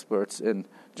foremost experts in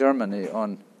Germany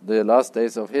on the last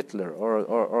days of Hitler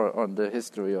or on the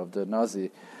history of the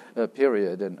Nazi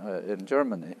period in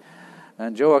Germany.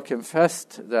 And Joachim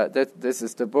Fest, this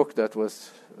is the book that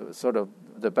was sort of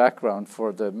the background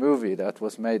for the movie that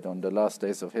was made on the last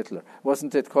days of Hitler.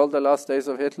 Wasn't it called The Last Days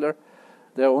of Hitler?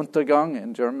 Der Untergang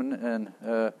in German, and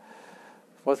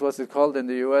what was it called in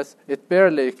the US? It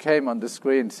barely came on the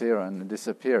screens here and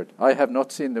disappeared. I have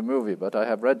not seen the movie, but I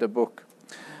have read the book.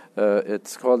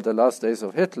 It's called The Last Days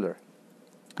of Hitler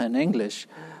in English.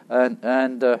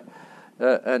 And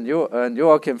and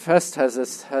Joachim Fest has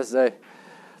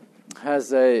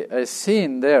a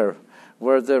scene there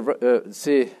where the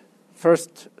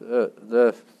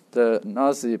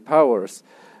Nazi powers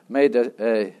made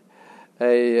a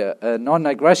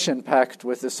non-aggression pact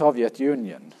with the Soviet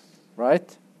Union,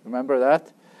 right? Remember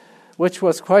that? Which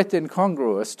was quite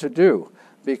incongruous to do,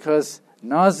 because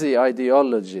Nazi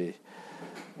ideology,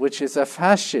 which is a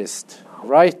fascist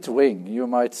right-wing, you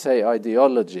might say,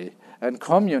 ideology, and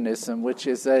communism, which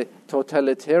is a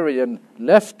totalitarian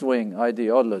left-wing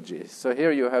ideology. So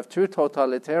here you have two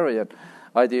totalitarian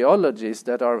ideologies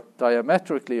that are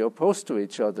diametrically opposed to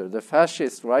each other. The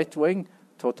fascist right-wing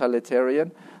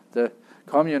totalitarian, the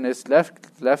communist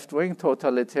left-wing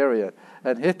totalitarian.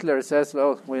 And Hitler says,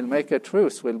 well, we'll make a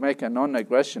truce, we'll make a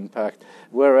non-aggression pact.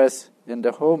 Whereas in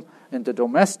the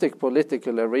domestic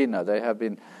political arena, they have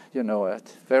been,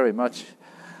 very much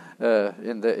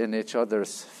in each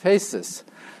other's faces.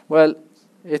 Well,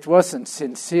 it wasn't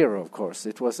sincere, of course.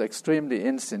 It was extremely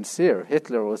insincere.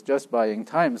 Hitler was just buying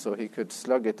time so he could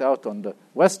slug it out on the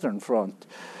Western Front,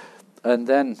 and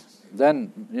then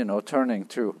turning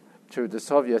to the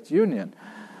Soviet Union,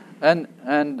 and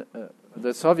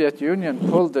the Soviet Union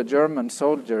pulled the German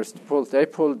soldiers. They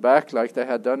pulled back like they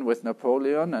had done with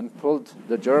Napoleon, and pulled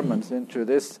the Germans into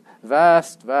this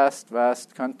vast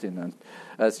continent,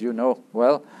 as you know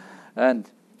well, and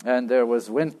there was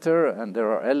winter, and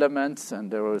there are elements,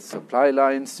 and there were supply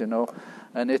lines,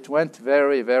 and it went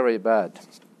very, very bad.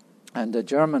 And the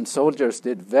German soldiers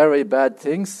did very bad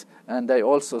things, and they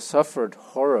also suffered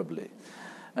horribly.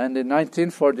 And in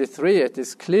 1943, it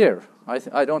is clear,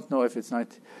 I don't know if it's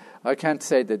I can't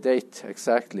say the date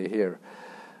exactly here,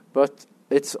 but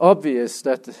it's obvious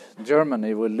that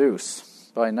Germany will lose.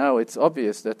 By now, it's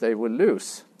obvious that they will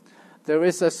lose. There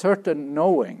is a certain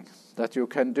knowing that you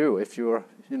can do if you're,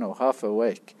 half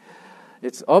awake.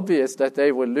 It's obvious that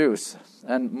they will lose.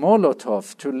 And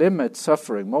Molotov, to limit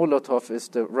suffering, Molotov is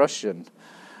the Russian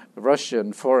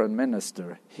foreign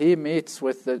minister. He meets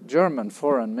with the German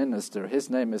foreign minister. His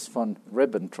name is von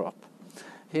Ribbentrop.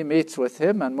 He meets with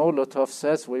him, and Molotov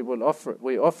says, we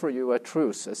offer you a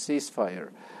truce, a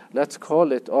ceasefire. Let's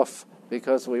call it off,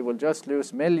 because we will just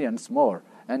lose millions more,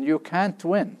 and you can't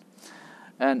win.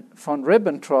 And von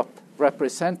Ribbentrop,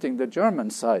 representing the German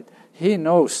side, he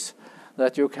knows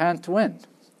that you can't win.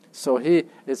 So he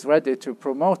is ready to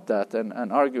promote that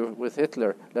and argue with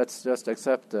Hitler, let's just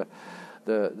accept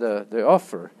the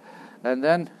offer. And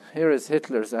then here is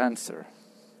Hitler's answer.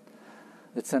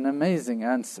 It's an amazing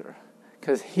answer,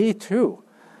 because he too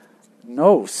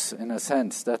knows, in a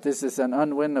sense, that this is an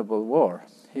unwinnable war.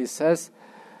 He says,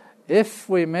 if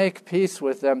we make peace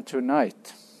with them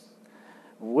tonight,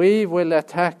 we will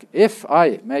attack. If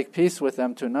I make peace with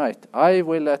them tonight, I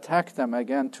will attack them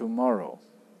again tomorrow.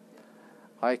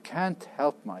 I can't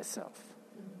help myself.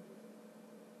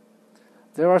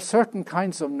 There are certain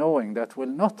kinds of knowing that will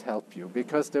not help you,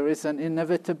 because there is an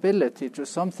inevitability to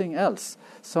something else,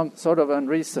 some sort of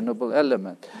unreasonable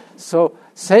element. So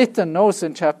Satan knows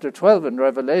in chapter 12 in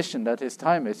Revelation that his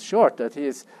time is short, that he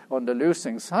is on the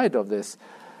losing side of this.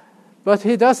 But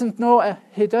he doesn't know.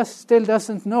 Still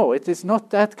doesn't know. It is not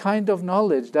that kind of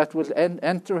knowledge that will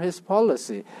enter his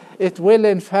policy. It will,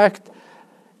 in fact,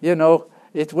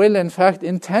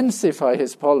 intensify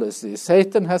his policy.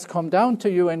 Satan has come down to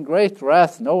you in great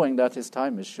wrath, knowing that his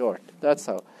time is short. That's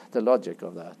how the logic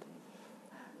of that.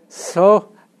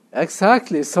 So,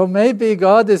 exactly. So maybe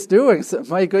God is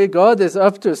maybe God is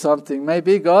up to something.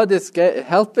 Maybe God is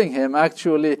helping him,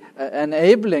 actually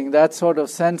enabling that sort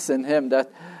of sense in him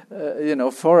that,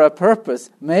 for a purpose.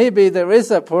 Maybe there is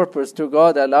a purpose to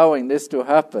God allowing this to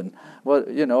happen. Well,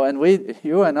 and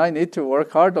you and I need to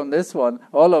work hard on this one.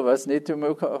 All of us need to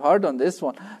move hard on this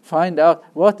one. Find out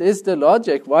what is the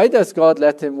logic. Why does God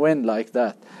let him win like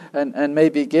that? And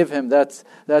maybe give him that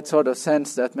sort of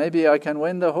sense that maybe I can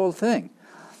win the whole thing.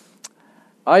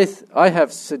 I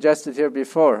have suggested here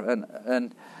before,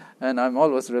 and I'm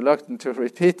always reluctant to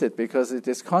repeat it, because it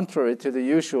is contrary to the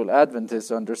usual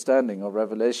Adventist understanding of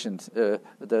Revelation,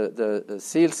 the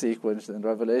seal sequence in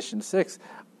Revelation 6.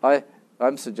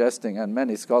 I'm suggesting, and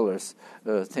many scholars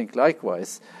think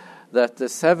likewise, that the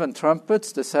 7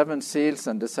 trumpets, the 7 seals,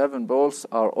 and the 7 bowls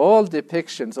are all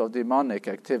depictions of demonic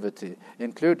activity,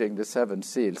 including the 7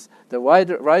 seals. The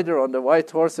rider on the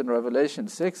white horse in Revelation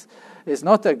 6 is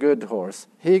not a good horse.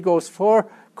 He goes for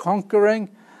conquering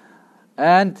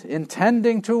and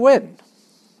intending to win.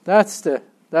 That's the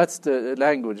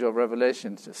language of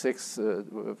Revelation 6,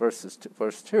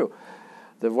 verse 2.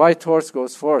 The white horse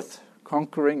goes forth,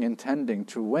 conquering, intending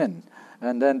to win.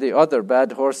 And then the other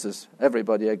bad horses,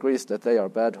 everybody agrees that they are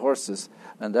bad horses,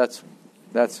 and that's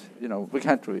That's, we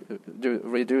can't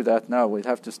redo that now. We'd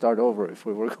have to start over if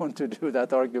we were going to do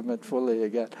that argument fully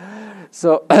again.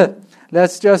 So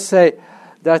let's just say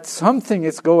that something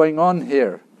is going on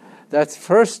here that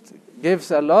first gives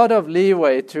a lot of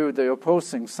leeway to the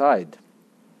opposing side.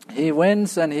 He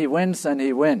wins and he wins and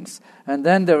he wins. And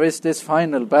then there is this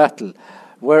final battle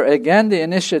where again the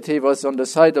initiative was on the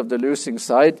side of the losing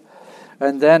side.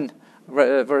 And then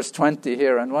verse 20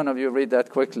 here, and one of you read that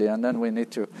quickly, and then we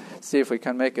need to see if we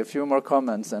can make a few more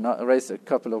comments and raise a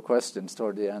couple of questions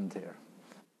toward the end here.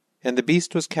 And the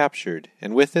beast was captured,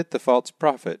 and with it the false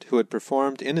prophet, who had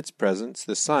performed in its presence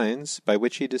the signs by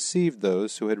which he deceived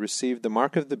those who had received the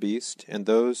mark of the beast and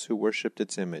those who worshipped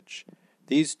its image.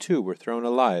 These two were thrown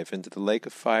alive into the lake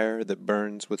of fire that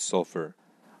burns with sulfur.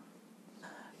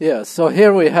 Yeah, so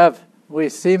here we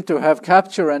seem to have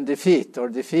capture and defeat, or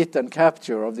defeat and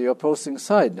capture of the opposing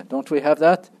side. Don't we have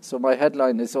that? So my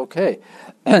headline is okay.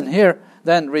 And here,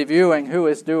 then reviewing who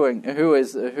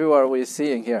are we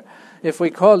seeing here? If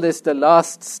we call this the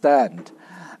last stand,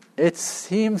 it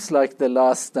seems like the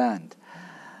last stand.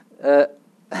 It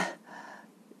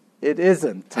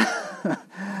isn't.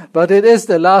 But it is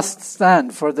the last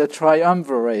stand for the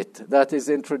triumvirate that is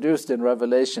introduced in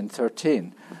Revelation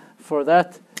 13. For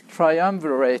that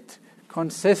triumvirate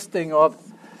consisting of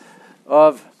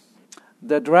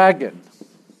the dragon,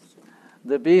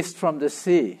 the beast from the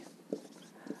sea,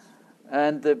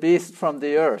 and the beast from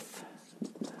the earth.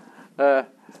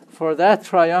 For that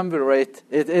triumvirate,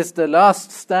 it is the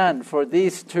last stand for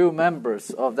these two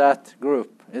members of that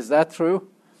group. Is that true?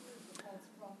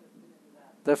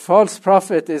 The false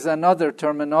prophet is another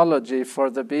terminology for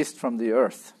the beast from the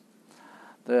earth.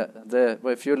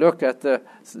 If you look at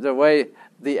the way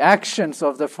the actions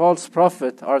of the false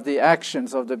prophet are the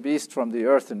actions of the beast from the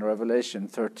earth in Revelation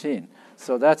 13.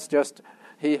 So that's just,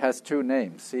 he has two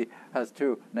names.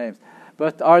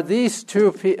 But are these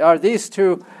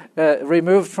two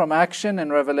removed from action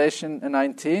in Revelation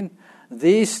 19?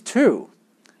 These two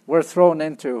were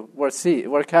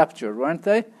were captured, weren't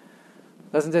they?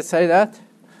 Doesn't it say that?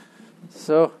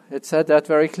 So it said that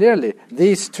very clearly.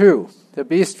 These two, the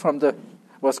beast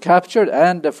was captured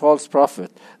and the false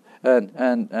prophet.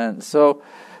 And so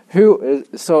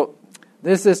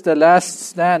this is the last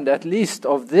stand, at least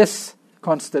of this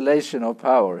constellation of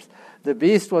powers. The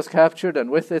beast was captured, and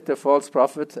with it the false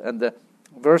prophet, and the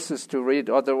verses to read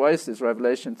otherwise is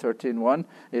Revelation 13:1,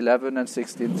 11, and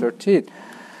 16:13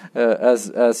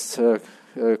 as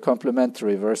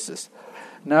complementary verses.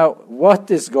 Now, what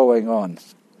is going on?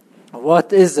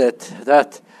 What is it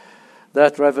that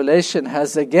Revelation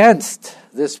has against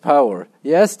this power?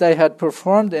 Yes, they had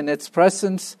performed in its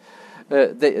presence.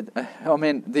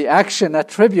 The action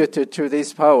attributed to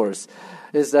these powers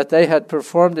is that they had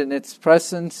performed in its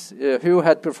presence, who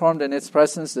had performed in its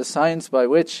presence the signs by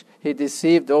which he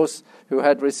deceived those who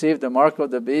had received the mark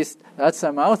of the beast. That's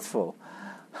a mouthful.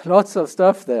 Lots of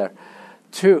stuff there.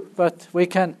 But we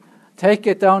can take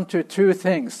it down to two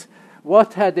things.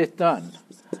 What had it done?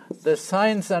 The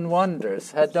signs and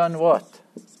wonders had done what?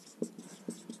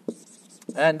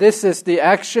 And this is the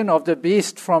action of the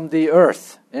beast from the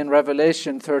earth in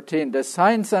Revelation 13. The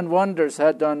signs and wonders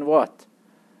had done what?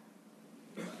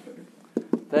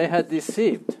 They had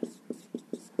deceived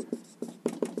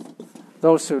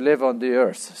those who live on the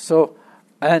earth.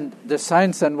 And the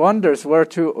signs and wonders were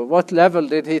to what level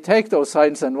did he take those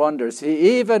signs and wonders?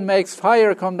 He even makes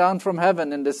fire come down from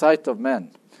heaven in the sight of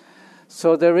men.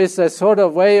 So there is a sort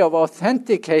of way of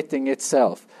authenticating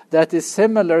itself that is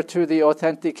similar to the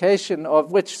authentication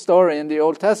of which story in the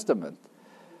Old Testament?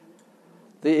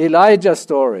 The Elijah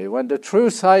story, when the true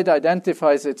side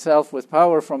identifies itself with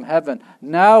power from heaven.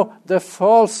 Now the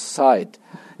false side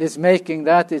is making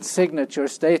that its signature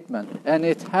statement, and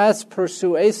it has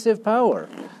persuasive power.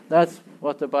 That's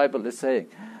what the Bible is saying.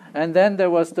 And then there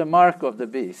was the mark of the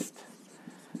beast.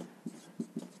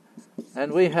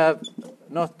 And we have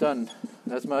not done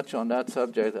as much on that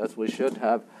subject as we should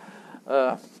have.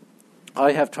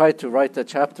 I have tried to write a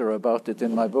chapter about it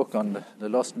in my book on the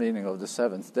lost meaning of the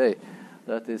seventh day.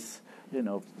 That is,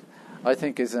 I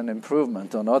think is an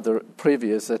improvement on other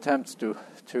previous attempts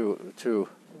to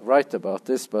write about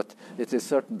this, but it is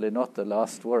certainly not the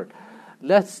last word.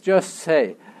 Let's just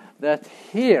say that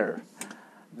here,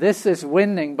 this is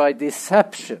winning by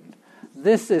deception.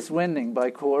 This is winning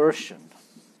by coercion.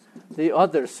 The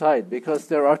other side, because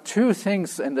there are two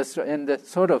things in the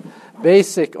sort of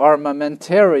basic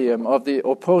armamentarium of the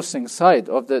opposing side,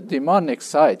 of the demonic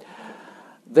side.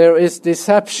 There is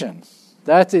deception.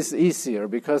 That is easier,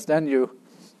 because then you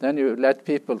let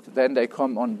people, then they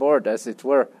come on board, as it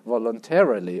were,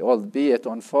 voluntarily, albeit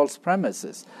on false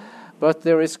premises. but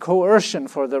there is coercion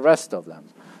for the rest of them.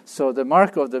 So the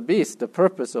mark of the beast, the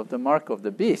purpose of the mark of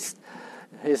the beast,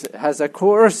 has a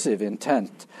coercive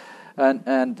intent. And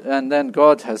then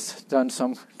God has done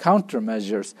some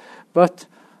countermeasures. But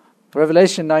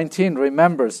Revelation 19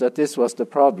 remembers that this was the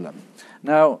problem.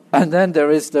 Now, and then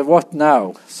there is the what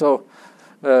now. So,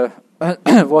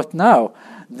 what now?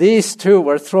 These two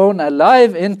were thrown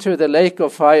alive into the lake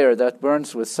of fire that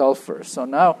burns with sulfur. So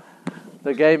now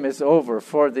the game is over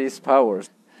for these powers.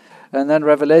 And then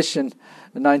Revelation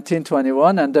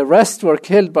 19:21, and the rest were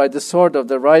killed by the sword of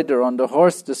the rider on the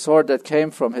horse, the sword that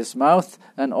came from his mouth,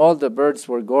 and all the birds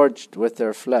were gorged with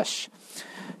their flesh.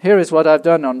 Here is what I've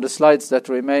done on the slides that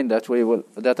remain that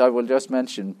I will just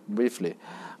mention briefly.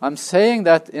 I'm saying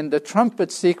that in the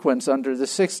trumpet sequence under the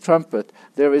sixth trumpet,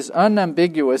 there is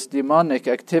unambiguous demonic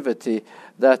activity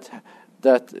that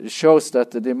shows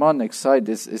that the demonic side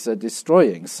is a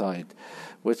destroying side,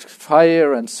 with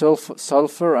fire and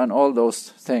sulfur and all those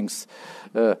things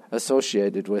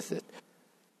associated with it.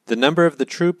 The number of the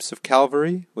troops of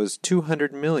Calvary was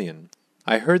 200 million.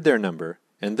 I heard their number,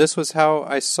 and this was how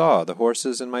I saw the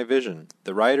horses in my vision.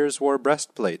 The riders wore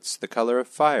breastplates, the color of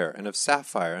fire, and of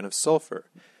sapphire, and of sulfur.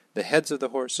 The heads of the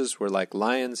horses were like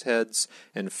lions' heads,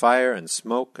 and fire and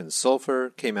smoke and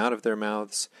sulfur came out of their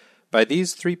mouths. By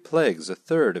these 3 plagues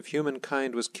 1/3 of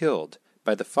humankind was killed,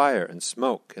 by the fire and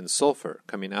smoke and sulfur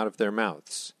coming out of their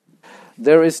mouths.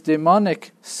 There is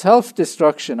demonic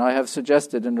self-destruction, I have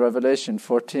suggested in Revelation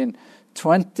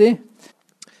 14:20.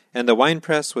 And the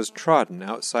winepress was trodden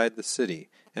outside the city,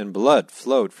 and blood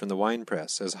flowed from the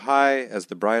winepress as high as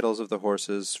the bridles of the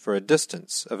horses for a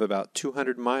distance of about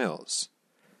 200 miles.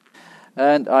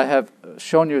 And I have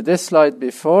shown you this slide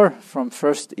before from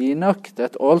 1 Enoch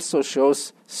that also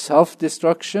shows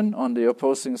self-destruction on the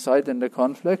opposing side in the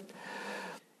conflict.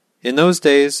 In those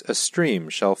days a stream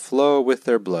shall flow with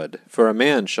their blood, for a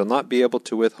man shall not be able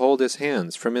to withhold his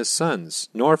hands from his sons,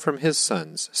 nor from his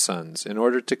sons' sons, in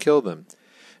order to kill them.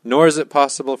 Nor is it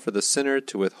possible for the sinner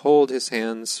to withhold his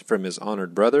hands from his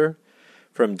honored brother.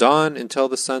 From dawn until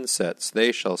the sun sets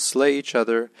they shall slay each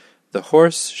other. The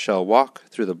horse shall walk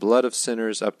through the blood of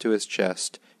sinners up to his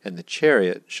chest, and the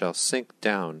chariot shall sink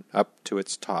down up to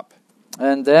its top.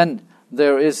 And then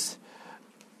there is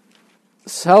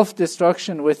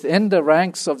self-destruction within the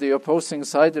ranks of the opposing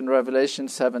side in Revelation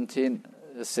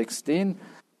 17:16.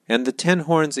 And the 10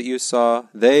 horns that you saw,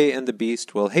 they and the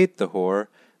beast will hate the whore.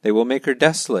 They will make her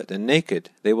desolate and naked.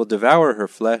 They will devour her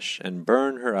flesh and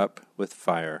burn her up with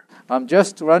fire. I'm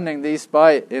just running these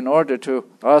by in order to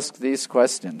ask these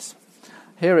questions.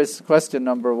 Here is question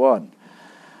number 1.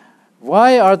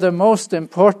 Why are the most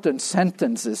important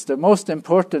sentences, the most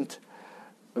important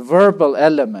verbal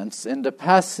elements in the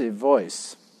passive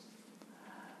voice?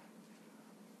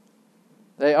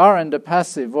 They are in the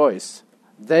passive voice.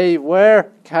 They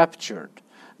were captured.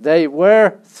 They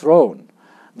were thrown.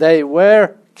 They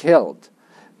were killed.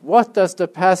 What does the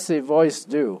passive voice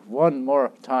do? One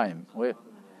more time.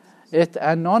 It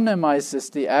anonymizes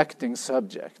the acting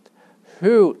subject.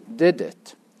 Who did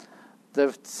it?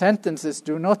 The sentences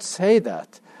do not say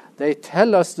that. They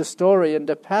tell us the story in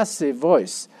the passive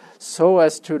voice, so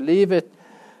as to leave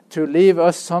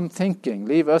us some thinking,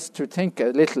 leave us to think a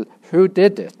little, who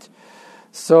did it?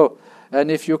 So,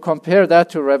 and if you compare that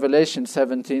to Revelation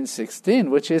 17:16,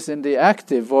 which is in the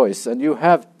active voice, and you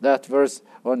have that verse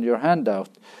on your handout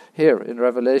here in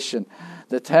Revelation,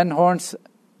 the 10 horns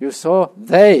you saw,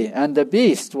 they and the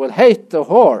beast will hate the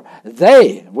whore.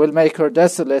 They will make her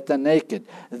desolate and naked.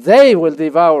 They will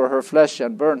devour her flesh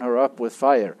and burn her up with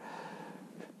fire.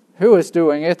 Who is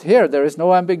doing it here? There is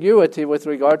no ambiguity with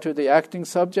regard to the acting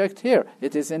subject here.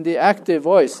 It is in the active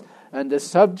voice, and the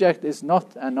subject is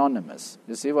not anonymous.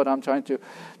 You see what I'm trying to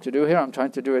do here? I'm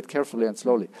trying to do it carefully and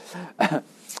slowly.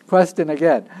 Question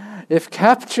again. If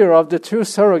capture of the 2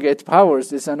 surrogate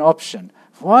powers is an option,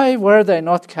 why were they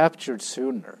not captured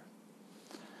sooner?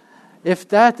 If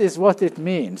that is what it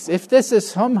means, if this is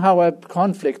somehow a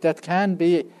conflict that can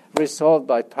be resolved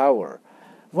by power,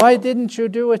 why didn't you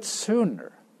do it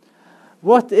sooner?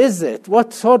 What is it?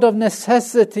 What sort of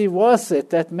necessity was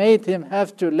it that made him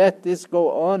have to let this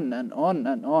go on and on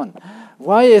and on?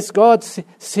 Why is God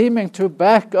seeming to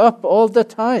back up all the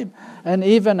time? And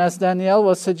even as Danielle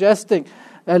was suggesting,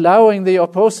 allowing the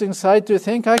opposing side to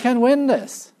think, I can win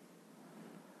this,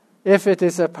 if it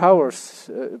is a power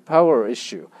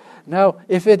issue. Now,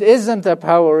 if it isn't a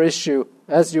power issue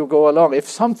as you go along, if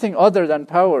something other than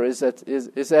power is at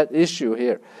issue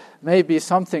here, maybe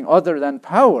something other than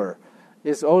power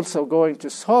is also going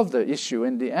to solve the issue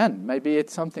in the end. Maybe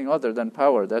it's something other than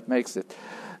power that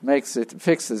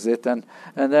fixes it. And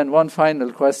then one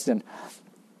final question.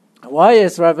 Why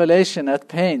is Revelation at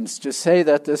pains to say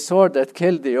that the sword that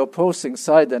killed the opposing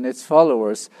side and its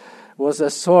followers was a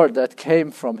sword that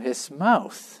came from his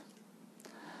mouth?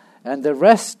 And the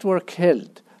rest were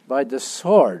killed by the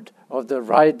sword of the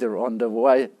rider on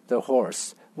the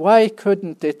horse. Why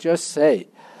couldn't it just say?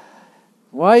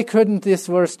 Why couldn't this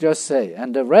verse just say,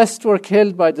 and the rest were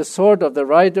killed by the sword of the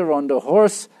rider on the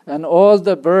horse, and all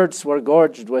the birds were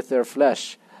gorged with their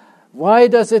flesh? Why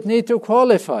does it need to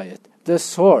qualify it? The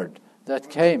sword that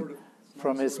came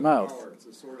from his mouth. It's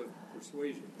a sword of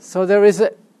persuasion. So there is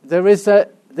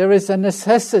a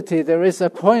necessity, there is a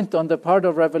point on the part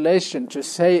of Revelation to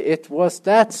say it was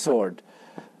that sword,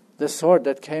 the sword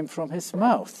that came from his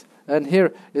mouth. And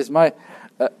here is my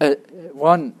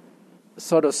one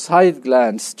sort of side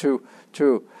glance to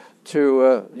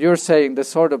you're saying the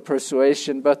sword of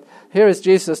persuasion, but here is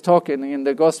Jesus talking in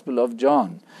the Gospel of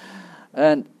John,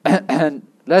 and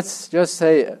let's just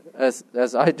say, as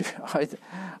I do,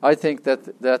 I think that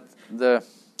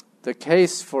the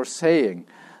case for saying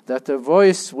that the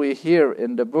voice we hear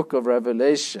in the book of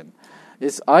Revelation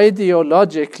is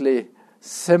ideologically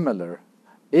similar.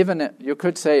 Even you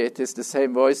could say it is the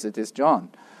same voice, it is John,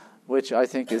 which I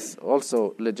think is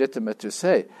also legitimate to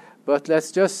say. But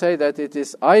let's just say that it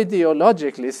is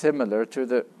ideologically similar to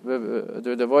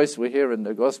the voice we hear in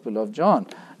the Gospel of John.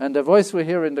 And the voice we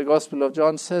hear in the Gospel of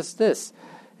John says this: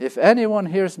 if anyone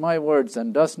hears my words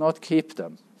and does not keep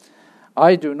them,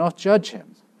 I do not judge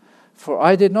him. For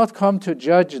I did not come to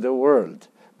judge the world,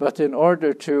 but in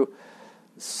order to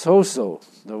sozo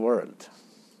the world,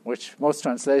 which most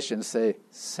translations say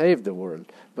save the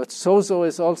world. But sozo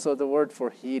is also the word for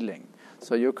healing.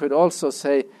 So you could also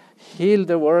say heal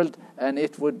the world, and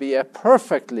it would be a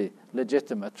perfectly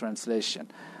legitimate translation.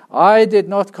 I did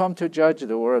not come to judge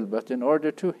the world, but in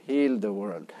order to heal the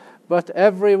world. But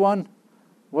everyone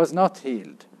was not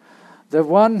healed. The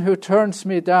one who turns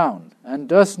me down and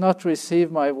does not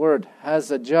receive my word has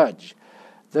a judge.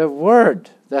 The word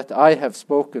that I have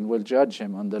spoken will judge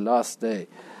him on the last day.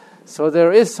 So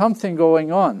there is something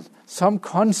going on, some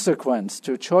consequence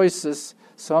to choices,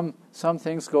 some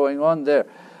things going on there.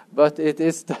 But it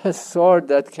is the sword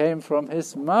that came from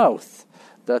his mouth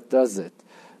that does it,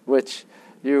 which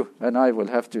you and I will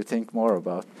have to think more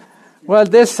about. Well,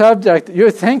 this subject,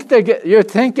 you think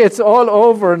it's all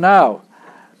over now,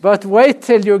 but wait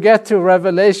till you get to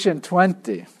Revelation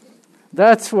 20.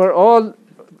 That's where all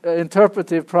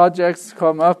interpretive projects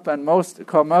come up, and most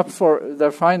come up for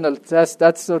the final test.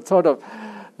 That's the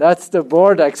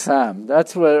board exam.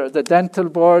 That's where the dental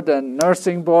board and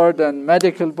nursing board and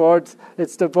medical boards,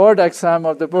 it's the board exam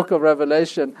of the book of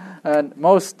Revelation, and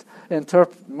most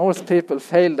people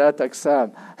fail that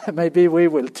exam. Maybe we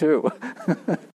will too.